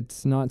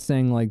 It's not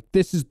saying like,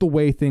 this is the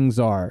way things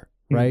are,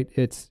 right?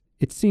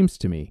 It seems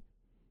to me,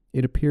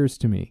 it appears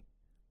to me,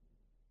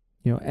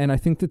 and I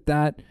think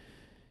that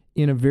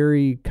in a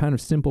very kind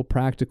of simple,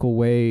 practical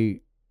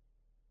way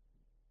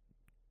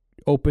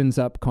opens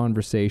up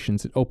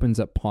conversations. It opens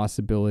up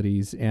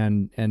possibilities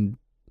and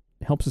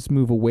helps us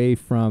move away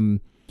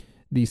from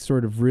these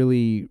sort of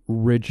really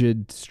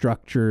rigid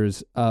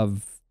structures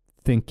of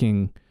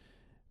thinking,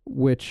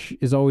 which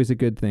is always a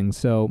good thing.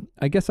 So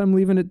I guess I'm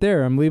leaving it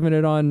there. I'm leaving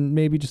it on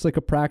maybe just like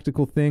a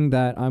practical thing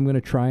that I'm going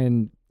to try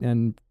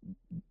and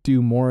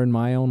do more in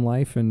my own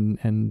life.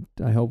 And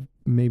I hope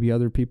maybe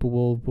other people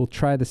will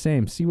try the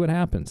same. See what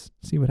happens.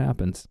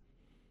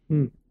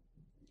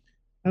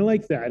 I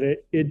like that.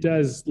 It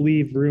does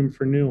leave room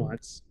for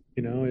nuance.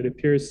 It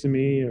appears to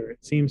me, or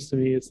it seems to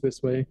me it's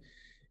this way.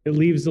 It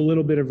leaves a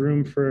little bit of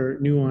room for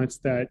nuance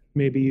that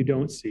maybe you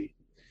don't see.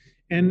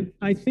 And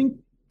I think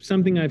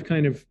something I've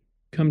kind of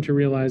come to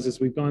realize as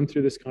we've gone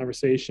through this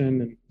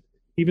conversation, and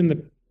even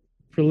the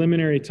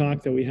preliminary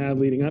talk that we had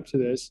leading up to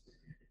this,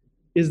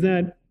 is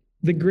that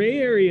the gray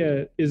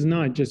area is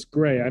not just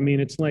gray. I mean,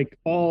 it's like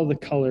all the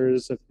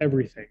colors of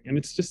everything. And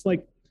it's just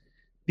like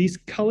these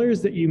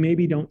colors that you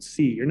maybe don't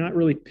see. You're not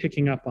really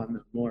picking up on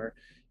them more.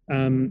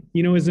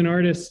 As an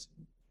artist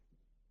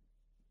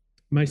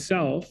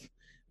myself,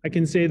 I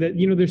can say that,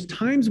 there's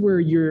times where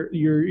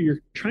you're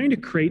trying to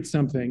create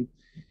something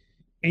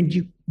and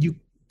you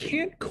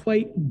can't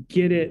quite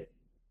get it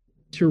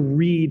to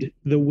read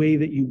the way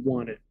that you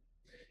want it.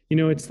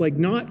 It's like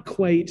not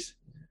quite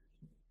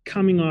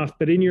coming off,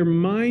 but in your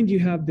mind you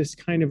have this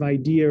kind of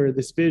idea or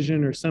this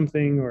vision or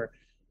something, or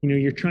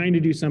you're trying to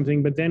do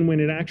something, but then when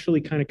it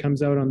actually kind of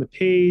comes out on the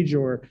page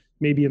or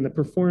maybe in the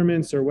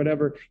performance or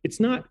whatever, it's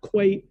not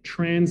quite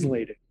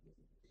translated.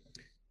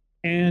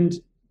 And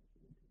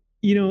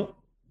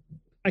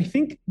I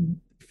think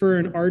for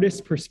an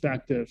artist's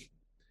perspective,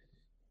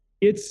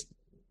 it's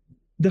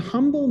the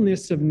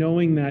humbleness of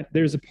knowing that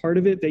there's a part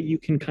of it that you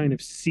can kind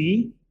of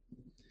see,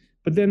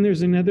 but then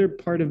there's another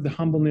part of the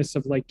humbleness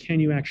of like, can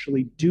you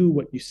actually do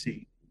what you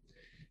see?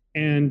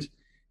 And,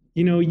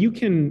 you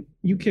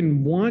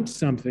can want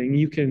something,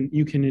 you can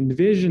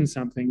envision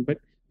something, but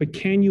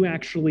can you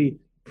actually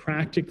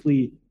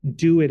practically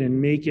do it and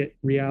make it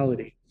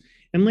reality?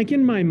 And like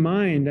in my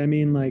mind, I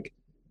mean, like,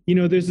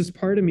 there's this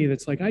part of me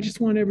that's like, I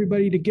just want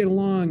everybody to get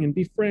along and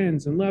be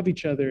friends and love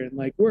each other and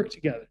like work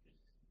together.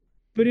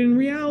 But in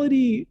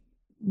reality,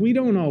 we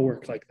don't all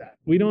work like that.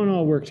 We don't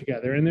all work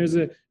together. And there's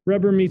a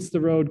rubber meets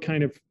the road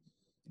kind of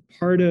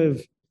part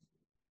of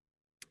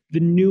the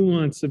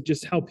nuance of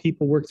just how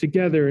people work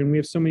together. And we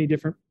have so many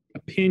different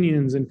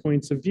opinions and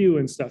points of view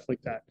and stuff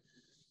like that.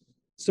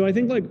 So I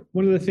think like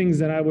one of the things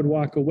that I would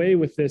walk away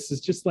with this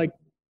is just like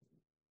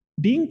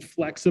being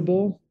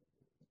flexible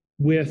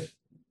with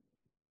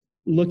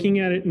looking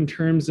at it in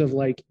terms of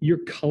like your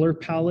color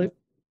palette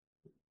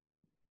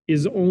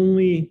is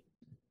only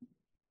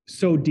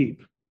so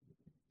deep.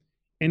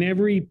 And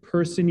every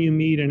person you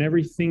meet and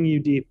everything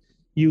you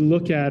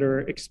look at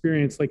or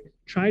experience, like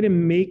try to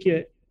make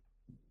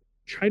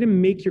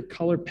your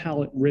color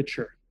palette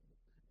richer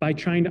by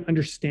trying to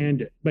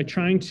understand it, by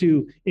trying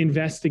to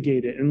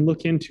investigate it and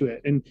look into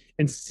it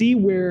and see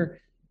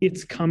where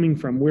it's coming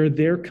from, where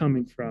they're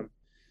coming from.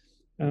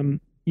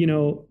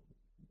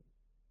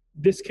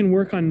 This can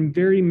work on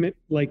very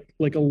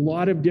like a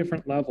lot of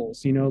different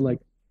levels, like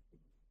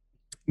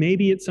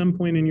maybe at some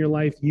point in your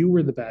life, you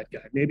were the bad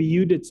guy. Maybe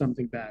you did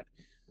something bad,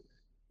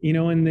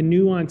 and the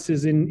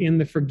nuances in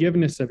the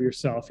forgiveness of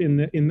yourself, in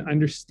the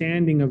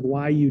understanding of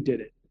why you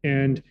did it.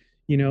 And,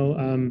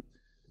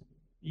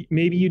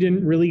 maybe you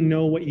didn't really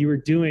know what you were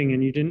doing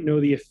and you didn't know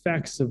the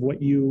effects of what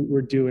you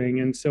were doing.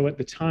 And so at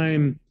the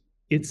time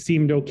it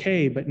seemed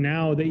okay, but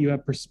now that you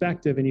have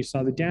perspective and you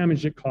saw the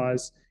damage it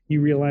caused,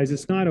 you realize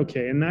it's not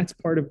okay. And that's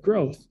part of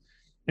growth.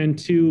 And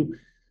to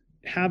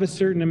have a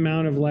certain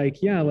amount of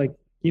like, yeah, like,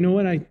 you know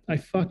what, I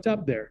fucked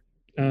up there.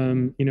 I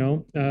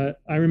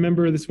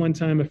remember this one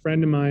time, a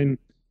friend of mine,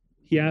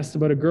 he asked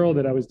about a girl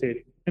that I was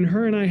dating, and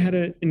her and I had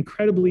an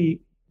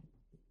incredibly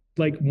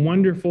like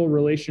wonderful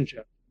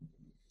relationship.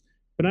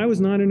 but I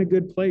was not in a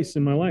good place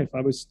in my life.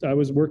 I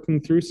was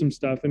working through some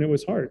stuff and it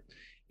was hard.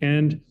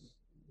 And,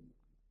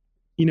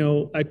 you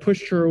know, I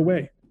pushed her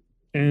away.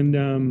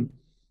 And,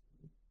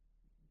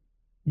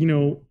 you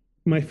know,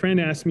 my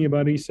friend asked me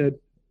about it. He said,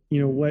 you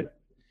know,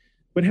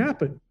 what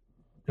happened?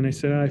 And I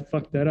said, I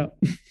fucked that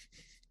up.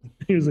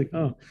 He was like,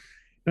 oh.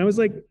 And I was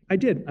like,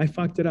 I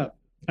fucked it up.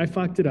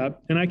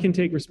 And I can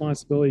take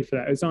responsibility for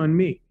that. It's on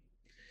me.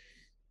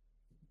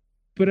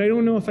 But I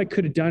don't know if I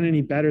could have done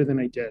any better than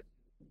I did.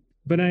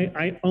 But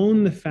I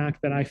own the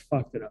fact that I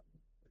fucked it up.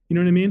 You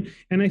know what I mean?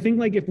 And I think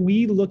like if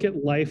we look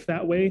at life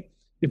that way,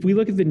 if we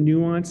look at the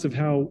nuance of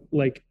how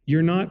like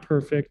you're not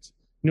perfect,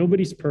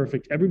 nobody's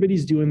perfect,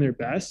 everybody's doing their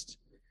best,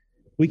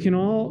 we can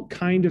all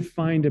kind of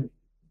find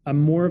a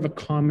more of a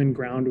common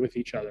ground with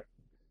each other.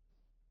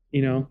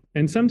 You know,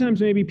 and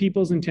sometimes maybe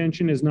people's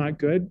intention is not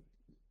good,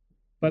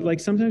 but like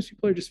sometimes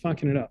people are just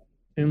fucking it up.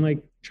 And like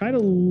try to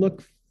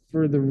look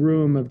for the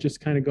room of just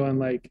kind of going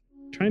like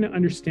trying to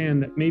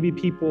understand that maybe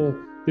people,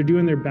 they're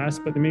doing their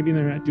best, but maybe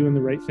they're not doing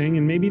the right thing.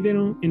 And maybe they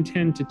don't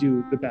intend to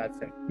do the bad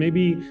thing.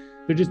 Maybe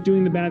they're just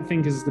doing the bad thing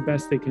because it's the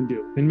best they can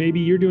do. And maybe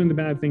you're doing the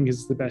bad thing because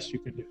it's the best you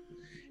can do.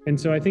 And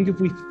so I think if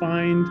we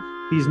find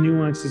these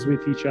nuances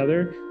with each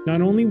other,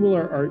 not only will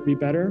our art be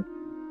better,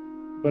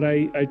 but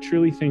I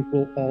truly think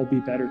we'll all be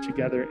better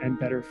together and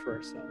better for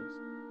ourselves.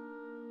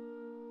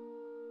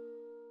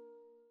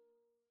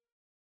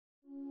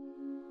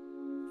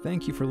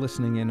 Thank you for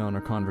listening in on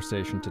our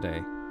conversation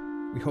today.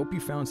 We hope you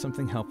found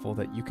something helpful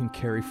that you can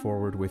carry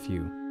forward with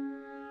you.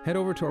 Head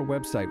over to our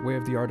website,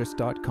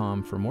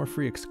 wayoftheartist.com, for more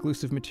free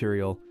exclusive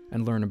material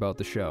and learn about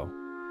the show.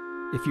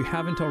 If you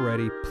haven't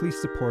already, please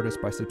support us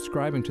by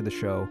subscribing to the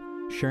show,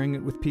 sharing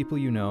it with people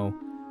you know,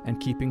 and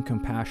keeping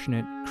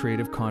compassionate,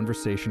 creative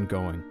conversation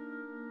going.